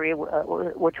Christmas tree,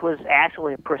 which was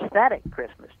actually a prosthetic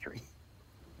Christmas tree.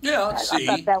 Yeah,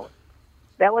 I thought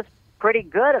that was pretty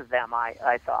good of them,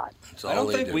 I thought. I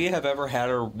don't think we have ever had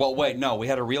we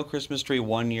had a real Christmas tree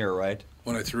 1 year, right?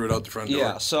 When I threw it out the front door.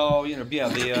 Yeah, so,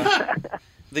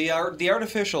 the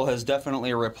artificial has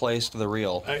definitely replaced the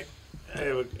real.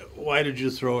 Why did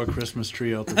you throw a Christmas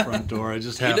tree out the front door? I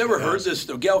just have. You never heard this,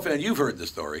 Galfan, you've heard this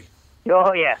story.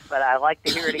 Oh, yes, but I'd like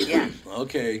to hear it again.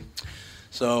 Okay.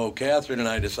 So Catherine and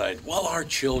I decided, well, our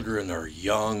children are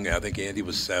young. I think Andy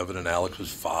was 7 and Alex was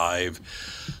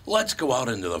 5. Let's go out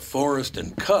into the forest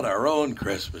and cut our own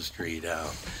Christmas tree down.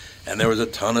 And there was a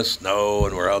ton of snow,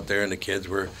 and we're out there, and the kids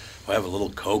we have a little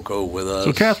cocoa with us.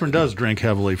 So Catherine does drink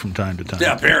heavily from time to time.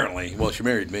 Yeah, apparently. Well, she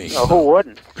married me. Oh, who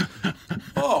wouldn't?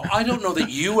 Oh, I don't know that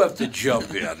you have to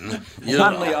jump in.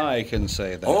 Only I can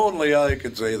say that. Only I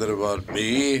can say that about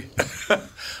me.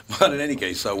 But in any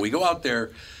case, so we go out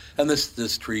there, and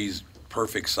this tree's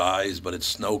perfect size, but it's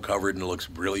snow-covered, and it looks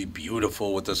really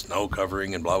beautiful with the snow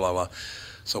covering and blah, blah, blah.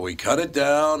 So we cut it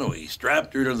down, we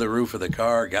strapped her to the roof of the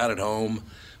car, got it home,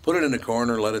 put it in the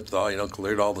corner, let it thaw,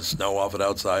 cleared all the snow off it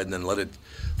outside, and then let it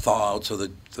thaw out so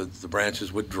that the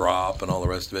branches would drop and all the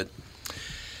rest of it.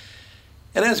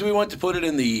 And as we went to put it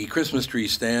in the Christmas tree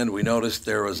stand, we noticed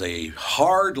there was a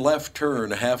hard left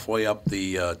turn halfway up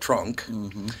the trunk,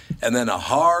 and then a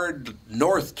hard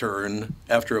north turn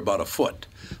after about a foot.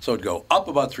 So it'd go up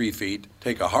about 3 feet,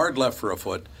 take a hard left for a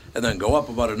foot, and then go up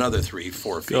about another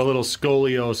 3-4 feet. A little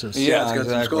scoliosis. Yeah, it's got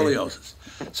some scoliosis.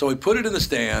 So we put it in the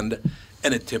stand,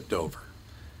 and it tipped over.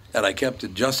 And I kept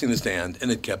adjusting the stand,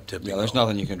 and it kept tipping. Yeah, there's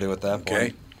nothing you can do at that point.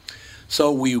 Okay.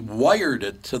 So we wired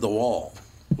it to the wall.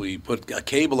 We put a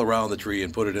cable around the tree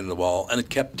and put it in the wall, and it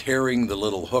kept tearing the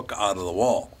little hook out of the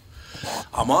wall.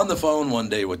 I'm on the phone one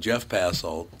day with Jeff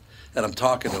Passolt, and I'm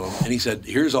talking to him, and he said,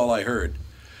 here's all I heard.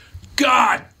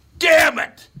 God damn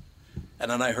it! And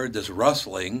then I heard this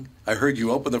rustling. I heard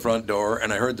you open the front door,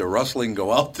 and I heard the rustling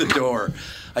go out the door.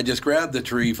 I just grabbed the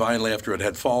tree finally after it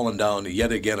had fallen down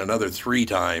yet again another 3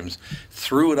 times,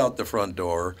 threw it out the front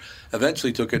door,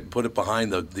 eventually took it and put it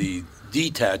behind the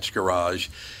detached garage,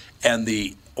 and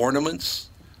the ornaments,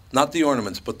 not the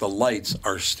ornaments, but the lights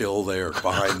are still there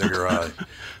behind the garage,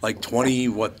 like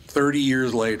 30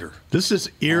 years later. This is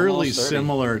eerily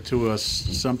similar to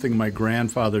something my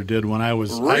grandfather did when I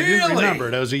was, Really? I didn't remember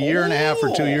it. I was a year and a half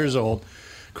or 2 years old.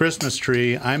 Christmas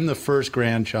tree. I'm the first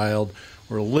grandchild.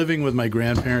 We're living with my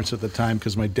grandparents at the time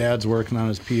because my dad's working on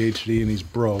his PhD and he's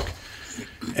broke.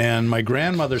 And my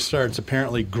grandmother starts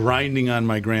apparently grinding on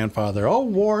my grandfather. Oh,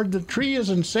 Ward, the tree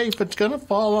isn't safe. It's going to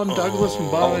fall on Douglas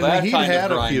and Bob. Oh, that He'd kind had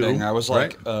of a few. grinding. I was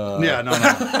like, Yeah, no.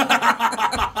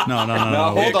 No.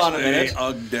 Now, hold on a minute.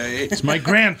 It's my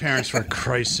grandparents, for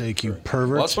Christ's sake, you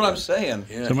perverts. Well, that's what I'm saying.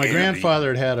 Yeah, so my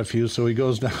grandfather had a few, so he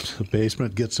goes down to the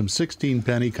basement, gets some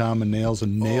 16-penny common nails,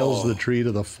 and nails the tree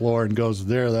to the floor and goes,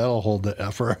 there, that'll hold the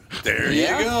effer. There you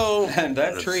go. And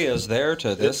that tree is there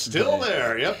to this It's still day.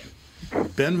 there, yep.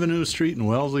 Benvenue Street in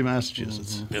Wellesley,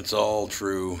 Massachusetts. It's all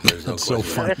true. There's no That's so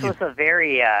question. funny. This was a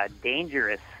very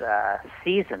dangerous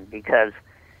season because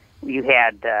you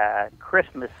had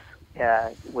Christmas,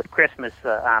 with Christmas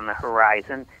on the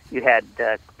horizon. You had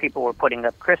people were putting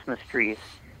up Christmas trees.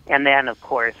 And then, of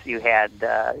course, you had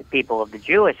people of the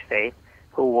Jewish faith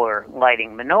who were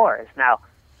lighting menorahs. Now,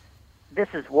 this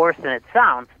is worse than it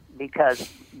sounds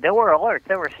because there were alerts,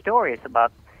 there were stories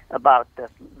about the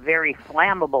very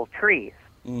flammable trees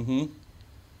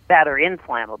that are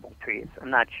inflammable trees. I'm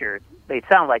not sure. They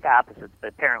sound like opposites, but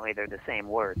apparently they're the same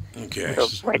word. Okay. So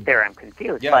right there I'm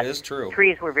confused. Yeah, but it is true.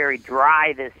 Trees were very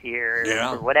dry this year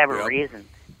for whatever reason.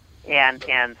 And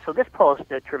so this posed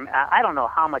I don't know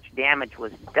how much damage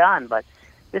was done, but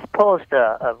this posed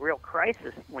a real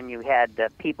crisis when you had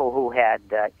people who had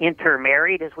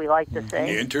intermarried, as we like to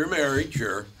say. Intermarried,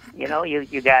 sure. You know,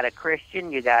 you got a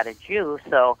Christian, you got a Jew,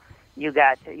 so you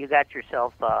got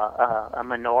yourself a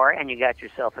menorah and you got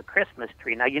yourself a Christmas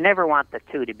tree. Now, you never want the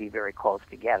two to be very close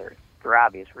together for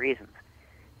obvious reasons.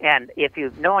 And if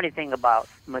you know anything about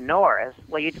menorahs,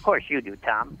 well, of course you do,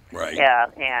 Tom. Right.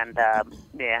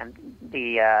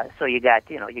 So you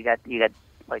got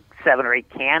like 7 or 8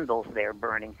 candles there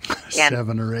burning. And,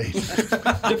 7 or 8.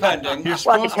 Depending. You're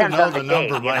supposed to depends know on the the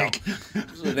number, day, Mike.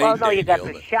 well, no, you got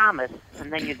the Shamus,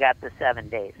 and then you got the 7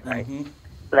 days, right? So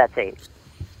that's 8.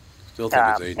 Still think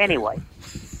it's 8. Anyway,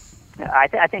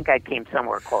 I think I came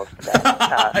somewhere close to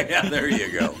that. Yeah, there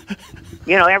you go.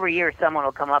 You know, every year someone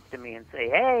will come up to me and say,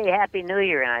 "Hey, Happy New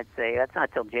Year," and I'd say, "That's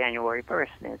not till January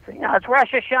 1st." And they'd say, "No, it's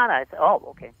Rosh Hashanah." I'd say, "Oh,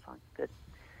 okay, fine, good."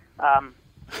 I'm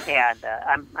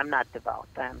not devout.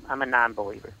 I'm a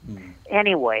non-believer.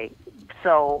 Anyway,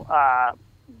 so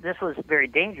this was very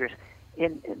dangerous.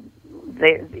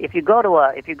 If you go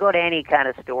to any kind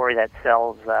of store that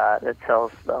sells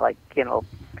like, you know,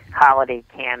 holiday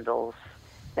candles,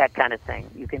 that kind of thing,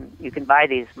 you can buy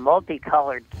these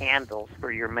multicolored candles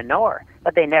for your menorah,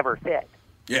 but they never fit.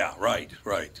 Yeah, right.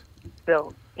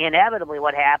 So inevitably,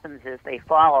 what happens is they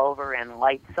fall over and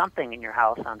light something in your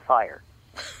house on fire.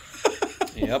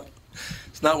 Yep.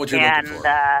 It's not what you're looking for.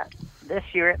 And this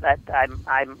year,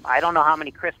 I don't know how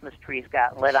many Christmas trees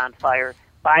got lit on fire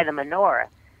by the menorah,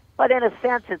 but in a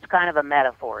sense, it's kind of a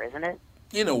metaphor, isn't it?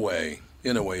 In a way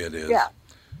it is. Yeah.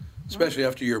 Especially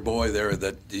after your boy there.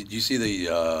 Did you see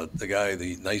the guy,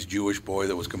 the nice Jewish boy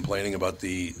that was complaining about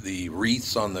the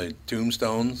wreaths on the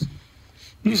tombstones?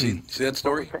 You see that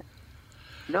story?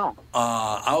 No.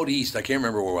 Out east, I can't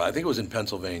remember where. I think it was in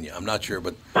Pennsylvania. I'm not sure,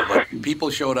 but people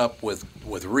showed up with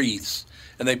wreaths,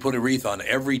 and they put a wreath on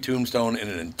every tombstone in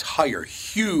an entire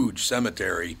huge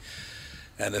cemetery.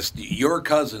 And your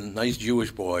cousin, nice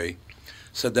Jewish boy,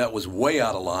 said that was way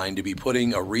out of line to be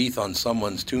putting a wreath on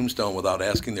someone's tombstone without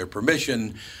asking their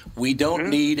permission. We don't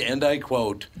need, and I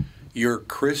quote, your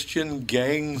Christian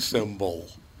gang symbol.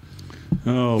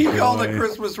 Oh, He boy. called a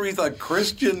Christmas wreath a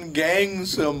Christian gang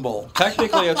symbol.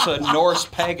 Technically, it's a Norse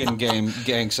pagan gang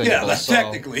symbol. Yeah, so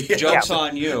technically. Yeah. Joke's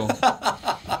on you.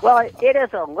 Well, it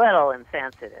is a little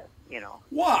insensitive, you know.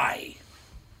 Why?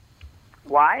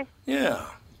 Why? Yeah.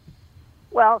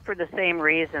 Well, for the same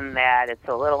reason that it's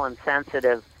a little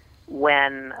insensitive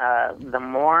when the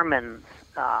Mormons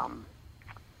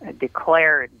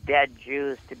declare dead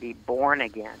Jews to be born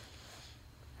again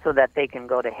so that they can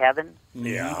go to heaven.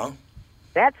 Yeah.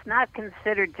 That's not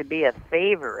considered to be a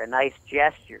favor, a nice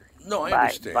gesture No, I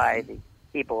understand. by the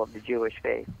people of the Jewish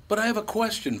faith. But I have a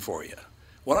question for you.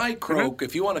 When I croak,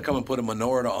 if you want to come and put a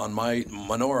menorah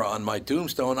on my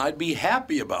tombstone, I'd be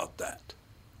happy about that.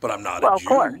 But I'm not a Jew. Of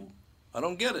course. I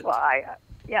don't get it. Well,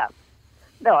 yeah.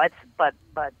 No, but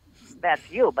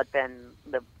that's you. But then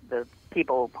the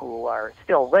people who are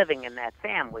still living in that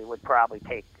family would probably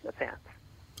take offense.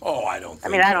 Oh, I don't think I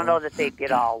mean, I don't so. know that they'd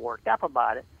get all worked up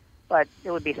about it, but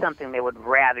it would be something they would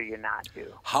rather you not do.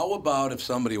 How about if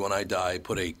somebody, when I die,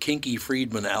 put a Kinky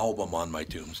Friedman album on my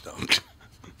tombstone?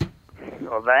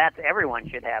 Well, everyone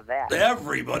should have that.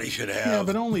 Everybody should have. Yeah,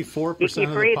 but only 4% of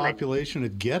the population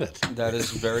would get it. That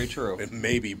is very true.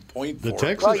 Maybe 0.4. The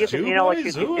Texas Well, Jew what you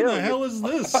boys? could Who do? in the hell is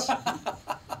this?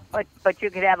 But you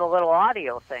could have a little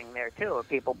audio thing there too. If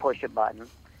people push a button,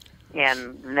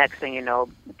 and the next thing you know,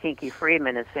 Kinky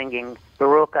Friedman is singing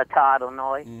Baruch Atah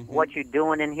Adonai. What you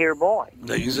doing in here, boy?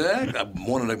 Exactly.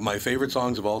 One of my favorite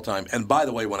songs of all time. And by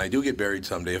the way, when I do get buried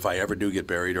someday, if I ever do get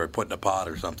buried or put in a pot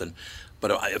or something,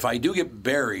 but if I do get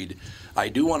buried, I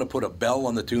do want to put a bell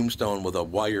on the tombstone with a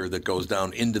wire that goes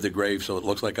down into the grave so it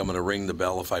looks like I'm going to ring the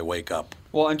bell if I wake up.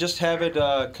 Well, and just have it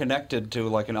connected to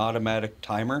like an automatic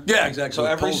timer. Yeah, exactly. So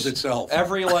it pulls itself.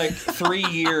 Every 3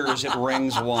 years it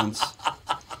rings once.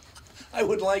 I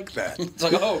would like that. It's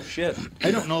like, oh, shit.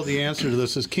 I don't know the answer to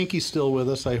this. Is Kinky still with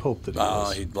us? I hope that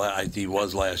he is. He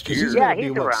was last He's year. got to be,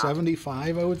 he's what, around.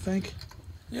 75, I would think?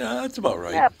 Yeah, that's about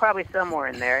right. Yeah, probably somewhere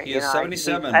in there. He is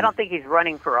 77. I don't think he's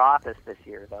running for office this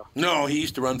year, though. No, he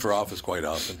used to run for office quite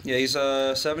often. Yeah, he's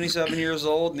 77 years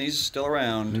old, and he's still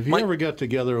around. If you ever get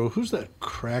together, who's that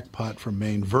crackpot from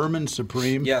Maine? Vermin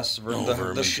Supreme? Yes, Vermin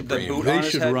the Supreme. boot They on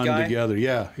his should head run guy. together.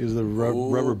 Yeah, he's the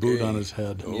rubber boot on his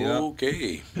head.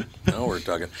 Okay. Now we're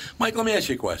talking. Mike, let me ask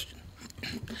you a question.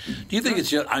 Do you think it's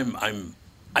just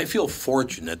I feel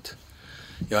fortunate.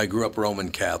 You know, I grew up Roman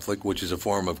Catholic, which is a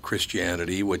form of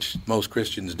Christianity, which most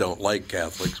Christians don't like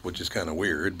Catholics, which is kind of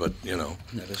weird, but, you know.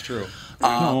 That is true. No,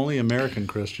 only American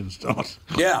Christians don't.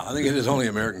 Yeah, I think it is only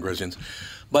American Christians.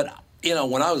 But, you know,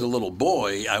 when I was a little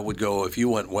boy, I would go, if you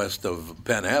went west of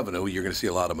Penn Avenue, you're going to see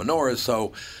a lot of menorahs.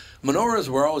 So menorahs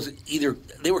were always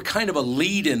they were kind of a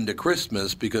lead-in to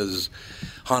Christmas because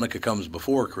Hanukkah comes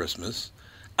before Christmas.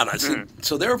 And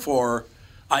so therefore,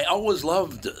 I always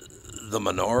loved the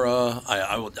menorah.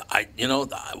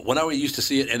 When I used to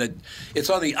see it, and it's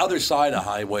on the other side of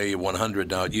Highway 100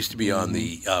 now. It used to be on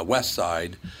the west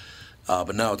side,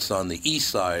 but now it's on the east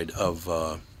side of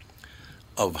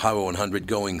Highway 100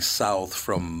 going south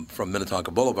from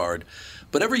Minnetonka Boulevard.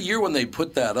 But every year when they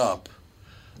put that up,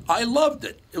 I loved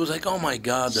it. It was like, oh my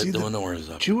God, the menorah is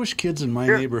up. Jewish kids in my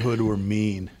neighborhood were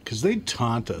mean because they'd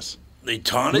taunt us. They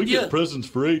taunted we you? get presents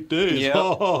for 8 days. Yeah.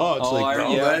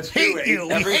 That's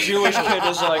true. Every Jewish kid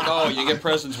is like, oh, you get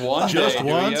presents one Just day,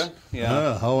 once? do you?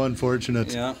 Yeah. How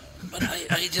unfortunate. Yeah. But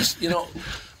I just,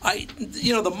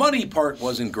 the money part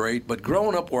wasn't great, but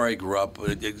growing up where I grew up,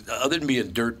 other than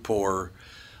being dirt poor,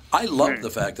 I loved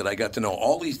the fact that I got to know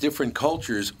all these different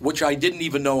cultures, which I didn't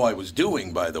even know I was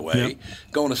doing, by the way.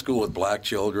 Going to school with black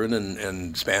children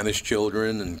and Spanish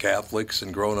children and Catholics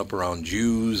and growing up around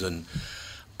Jews. And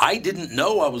I didn't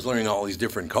know I was learning all these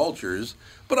different cultures,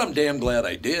 but I'm damn glad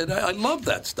I did. I love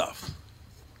that stuff.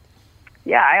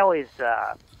 Yeah, I always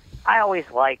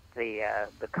liked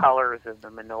the colors of the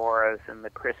menorahs and the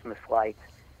Christmas lights.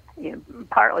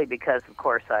 Partly because, of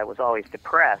course, I was always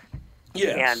depressed.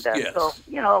 Yes, and yes. so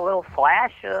a little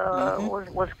flash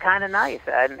was kind of nice.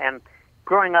 And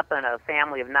growing up in a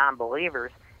family of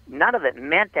non-believers, none of it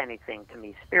meant anything to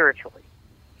me spiritually.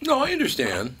 No, I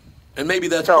understand. And maybe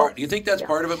that's part. Do you think that's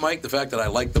part of it, Mike? The fact that I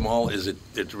like them all,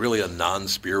 it's really a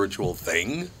non-spiritual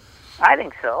thing? I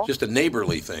think so. Just a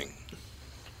neighborly thing.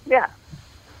 Yeah.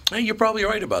 Hey, you're probably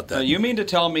right about that. You mean to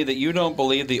tell me that you don't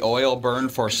believe the oil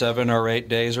burned for 7 or 8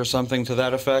 days or something to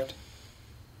that effect?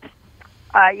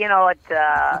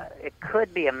 It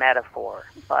could be a metaphor,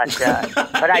 but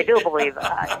I do believe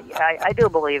I do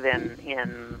believe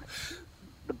in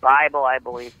the Bible. I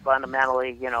believe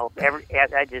fundamentally,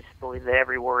 I just believe that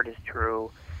every word is true.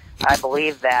 I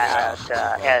believe that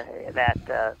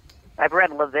I've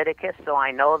read Leviticus, so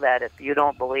I know that if you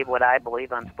don't believe what I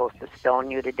believe, I'm supposed to stone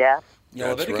you to death. Yeah,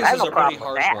 Leviticus I have is no a pretty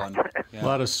problem with harsh that. one. Yeah. A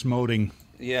lot of smoting.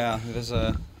 Yeah, there's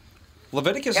a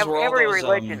Leviticus is where all every those,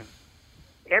 religion.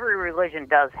 Every religion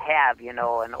does have, an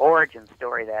origin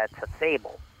story that's a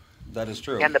fable. That is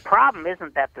true. And the problem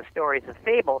isn't that the story is a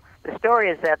fable. The story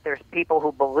is that there's people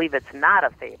who believe it's not a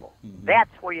fable. Mm-hmm.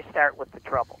 That's where you start with the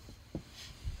trouble.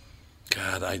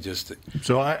 God, I just.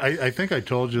 So I think I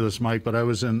told you this, Mike, but I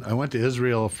went to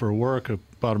Israel for work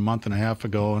about a month and a half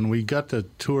ago, and we got to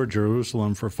tour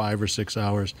Jerusalem for 5 or 6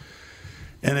 hours.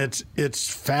 And it's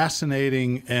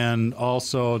fascinating, and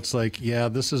also it's like, yeah,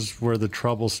 this is where the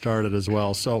trouble started as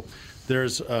well. So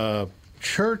there's a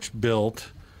church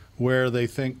built where they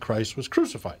think Christ was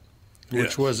crucified,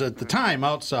 which was at the time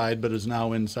outside, but is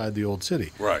now inside the old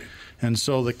city. Right. And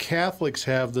so the Catholics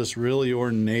have this really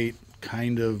ornate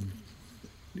kind of,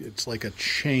 it's like a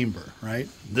chamber, right?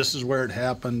 This is where it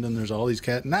happened, and there's all these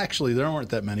and actually there weren't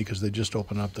that many because they just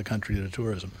opened up the country to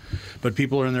tourism. But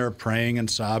people are in there praying and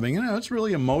sobbing. You know, it's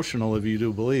really emotional if you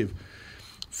do believe.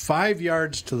 5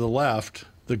 yards to the left,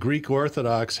 the Greek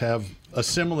Orthodox have a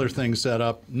similar thing set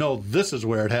up. No, this is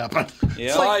where it happened. Yeah.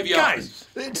 It's like, 5 yards.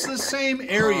 guys, it's the same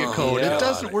area code. yeah. It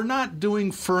doesn't. We're not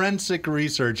doing forensic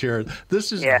research here.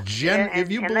 This is if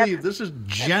you believe this is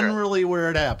generally where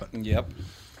it happened. Yep.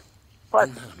 But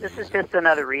this is just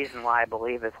another reason why I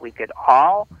believe if we could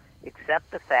all accept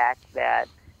the fact that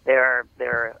there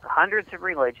are hundreds of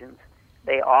religions,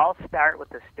 they all start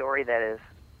with a story that is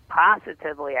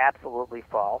positively, absolutely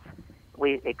false.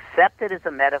 We accept it as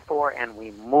a metaphor and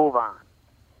we move on.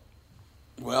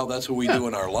 Well, that's what we do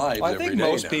in our lives I every think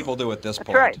day most now. people do at this That's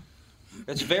point. right.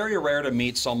 It's very rare to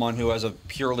meet someone who has a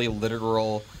purely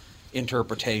literal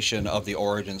interpretation of the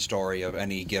origin story of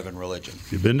any given religion.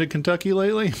 You been to Kentucky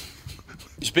lately?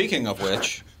 Speaking of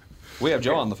which, we have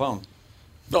Joe on the phone.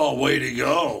 Oh, way to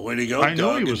go. Way to go, I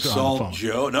know Doug. he was on the Insult phone.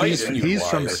 Joe. No, he's you didn't. he's You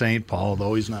from liar. St. Paul,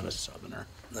 though. He's not a Southerner.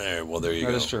 There, well, there you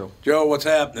That go. is true. Joe, what's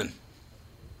happening?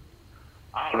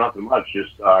 Oh, nothing much.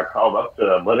 Just called up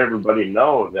to let everybody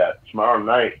know that tomorrow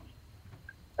night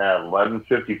at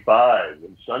 11:55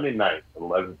 and Sunday night at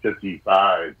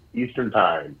 11:55 Eastern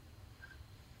Time,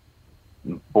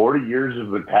 40 Years of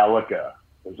Metallica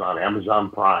is on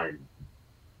Amazon Prime.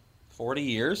 40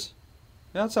 years?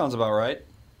 Yeah, that sounds about right.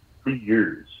 3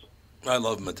 years. I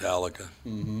love Metallica.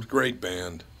 It's a great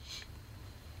band.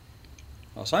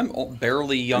 Oh, so I'm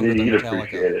barely And younger than you'd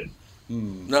appreciate Metallica. it.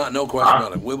 No question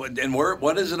about it. And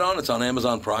what is it on? It's on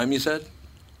Amazon Prime, you said?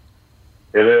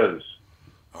 It is.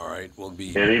 All right, we'll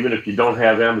be. And even if you don't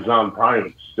have Amazon Prime,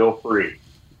 it's still free.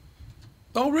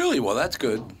 Oh, really? Well, that's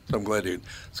good. I'm glad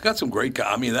it's got some great.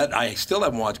 I mean, I still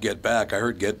haven't watched Get Back. I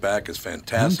heard Get Back is I'm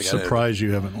fantastic. surprised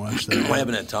you haven't watched that. I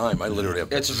haven't had time. I literally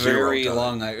have. It's zero very time.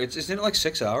 long. Isn't it like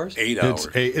 6 hours? 8 hours.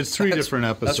 It's 3 different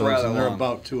episodes, rather and they're long.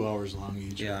 about 2 hours long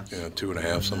each. Yeah. Yeah,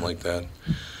 2.5, something like that.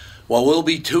 Well, we'll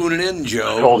be tuning in, I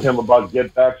Joe. told him about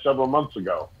Get Back several months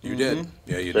ago. You did.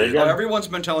 Yeah, you Say did. again? Well, everyone's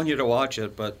been telling you to watch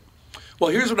it, but Well,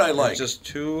 here's what I like. it's just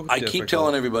too I keep difficult.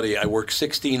 telling everybody I work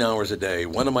 16 hours a day.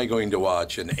 When am I going to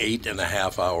watch an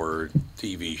 8.5-hour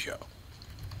TV show?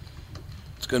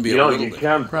 It's going to be You a know, little you bit.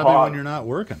 can Probably pause. when you're not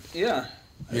working. Yeah.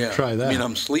 Yeah. try that. I mean,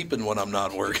 I'm sleeping when I'm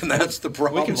not working. That's the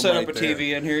problem. We can set right up a there.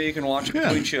 TV in here. You can watch it Yeah.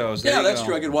 between shows. There Yeah, you that's go.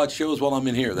 true. I could watch shows while I'm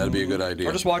in here. That'd be a good idea.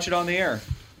 Or just watch it on the air.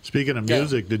 Speaking of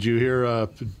music, did you hear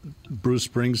Bruce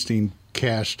Springsteen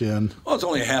cashed in? Oh, it's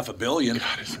only $500 million.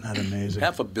 Isn't that amazing?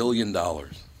 $500 million.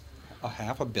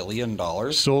 $500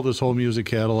 million? Sold his whole music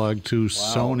catalog to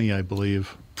Sony, I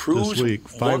believe, Proves this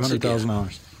week. once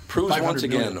 $500,000. Proves once 500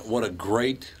 again million. what a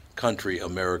great country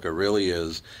America really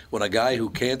is when a guy who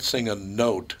can't sing a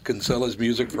note can sell his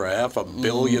music for $500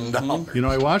 million. You know,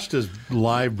 I watched his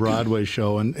live Broadway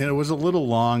show, and it was a little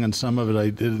long, and some of it I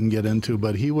didn't get into,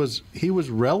 but he was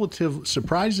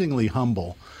surprisingly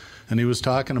humble. And he was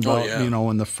talking about, yeah. you know,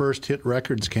 when the first hit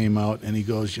records came out, and he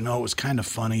goes, you know, it was kind of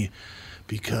funny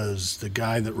because the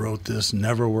guy that wrote this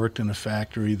never worked in a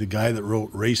factory. The guy that wrote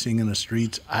Racing in the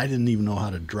Streets, I didn't even know how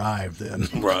to drive then.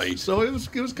 Right. So it was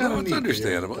kind No, of it's neat.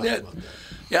 understandable. to hear him talk Yeah. about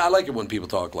that. Yeah, I like it when people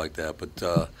talk like that.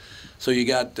 But so you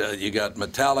got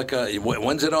Metallica.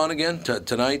 When's it on again?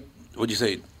 Tonight? What'd you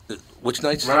say? Which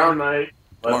night's Tomorrow night,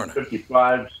 Tomorrow night.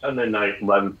 11:55. Sunday night,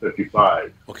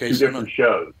 11:55. Okay, Two so different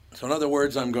shows. So in other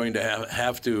words, I'm going to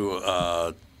have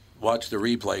to watch the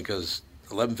replay because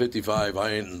 11:55, I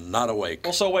ain't not awake.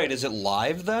 Well, so wait, is it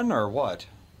live then, or what?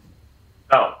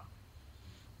 No,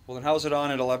 Well, then how's it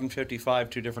on at 11:55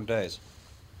 2 different days?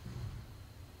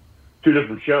 two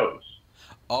different shows.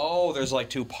 Oh, there's like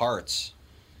 2 parts.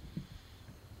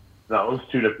 No,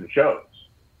 it's two different shows.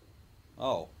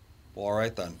 Oh, well, all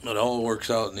right then. It all works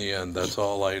out in the end. That's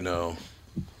all I know.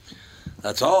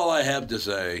 That's all I have to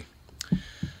say.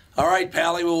 All right,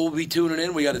 Pally, we'll be tuning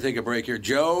in. We got to take a break here.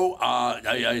 Joe, I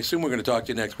assume we're going to talk to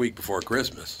you next week before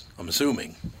Christmas. I'm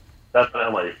assuming.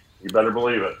 Definitely. You better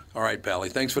believe it. All right, Pally.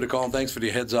 Thanks for the call and thanks for the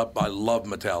heads up. I love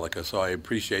Metallica, so I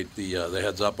appreciate the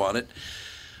heads up on it.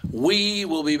 We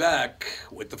will be back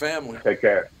with the family. Take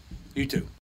care. You too.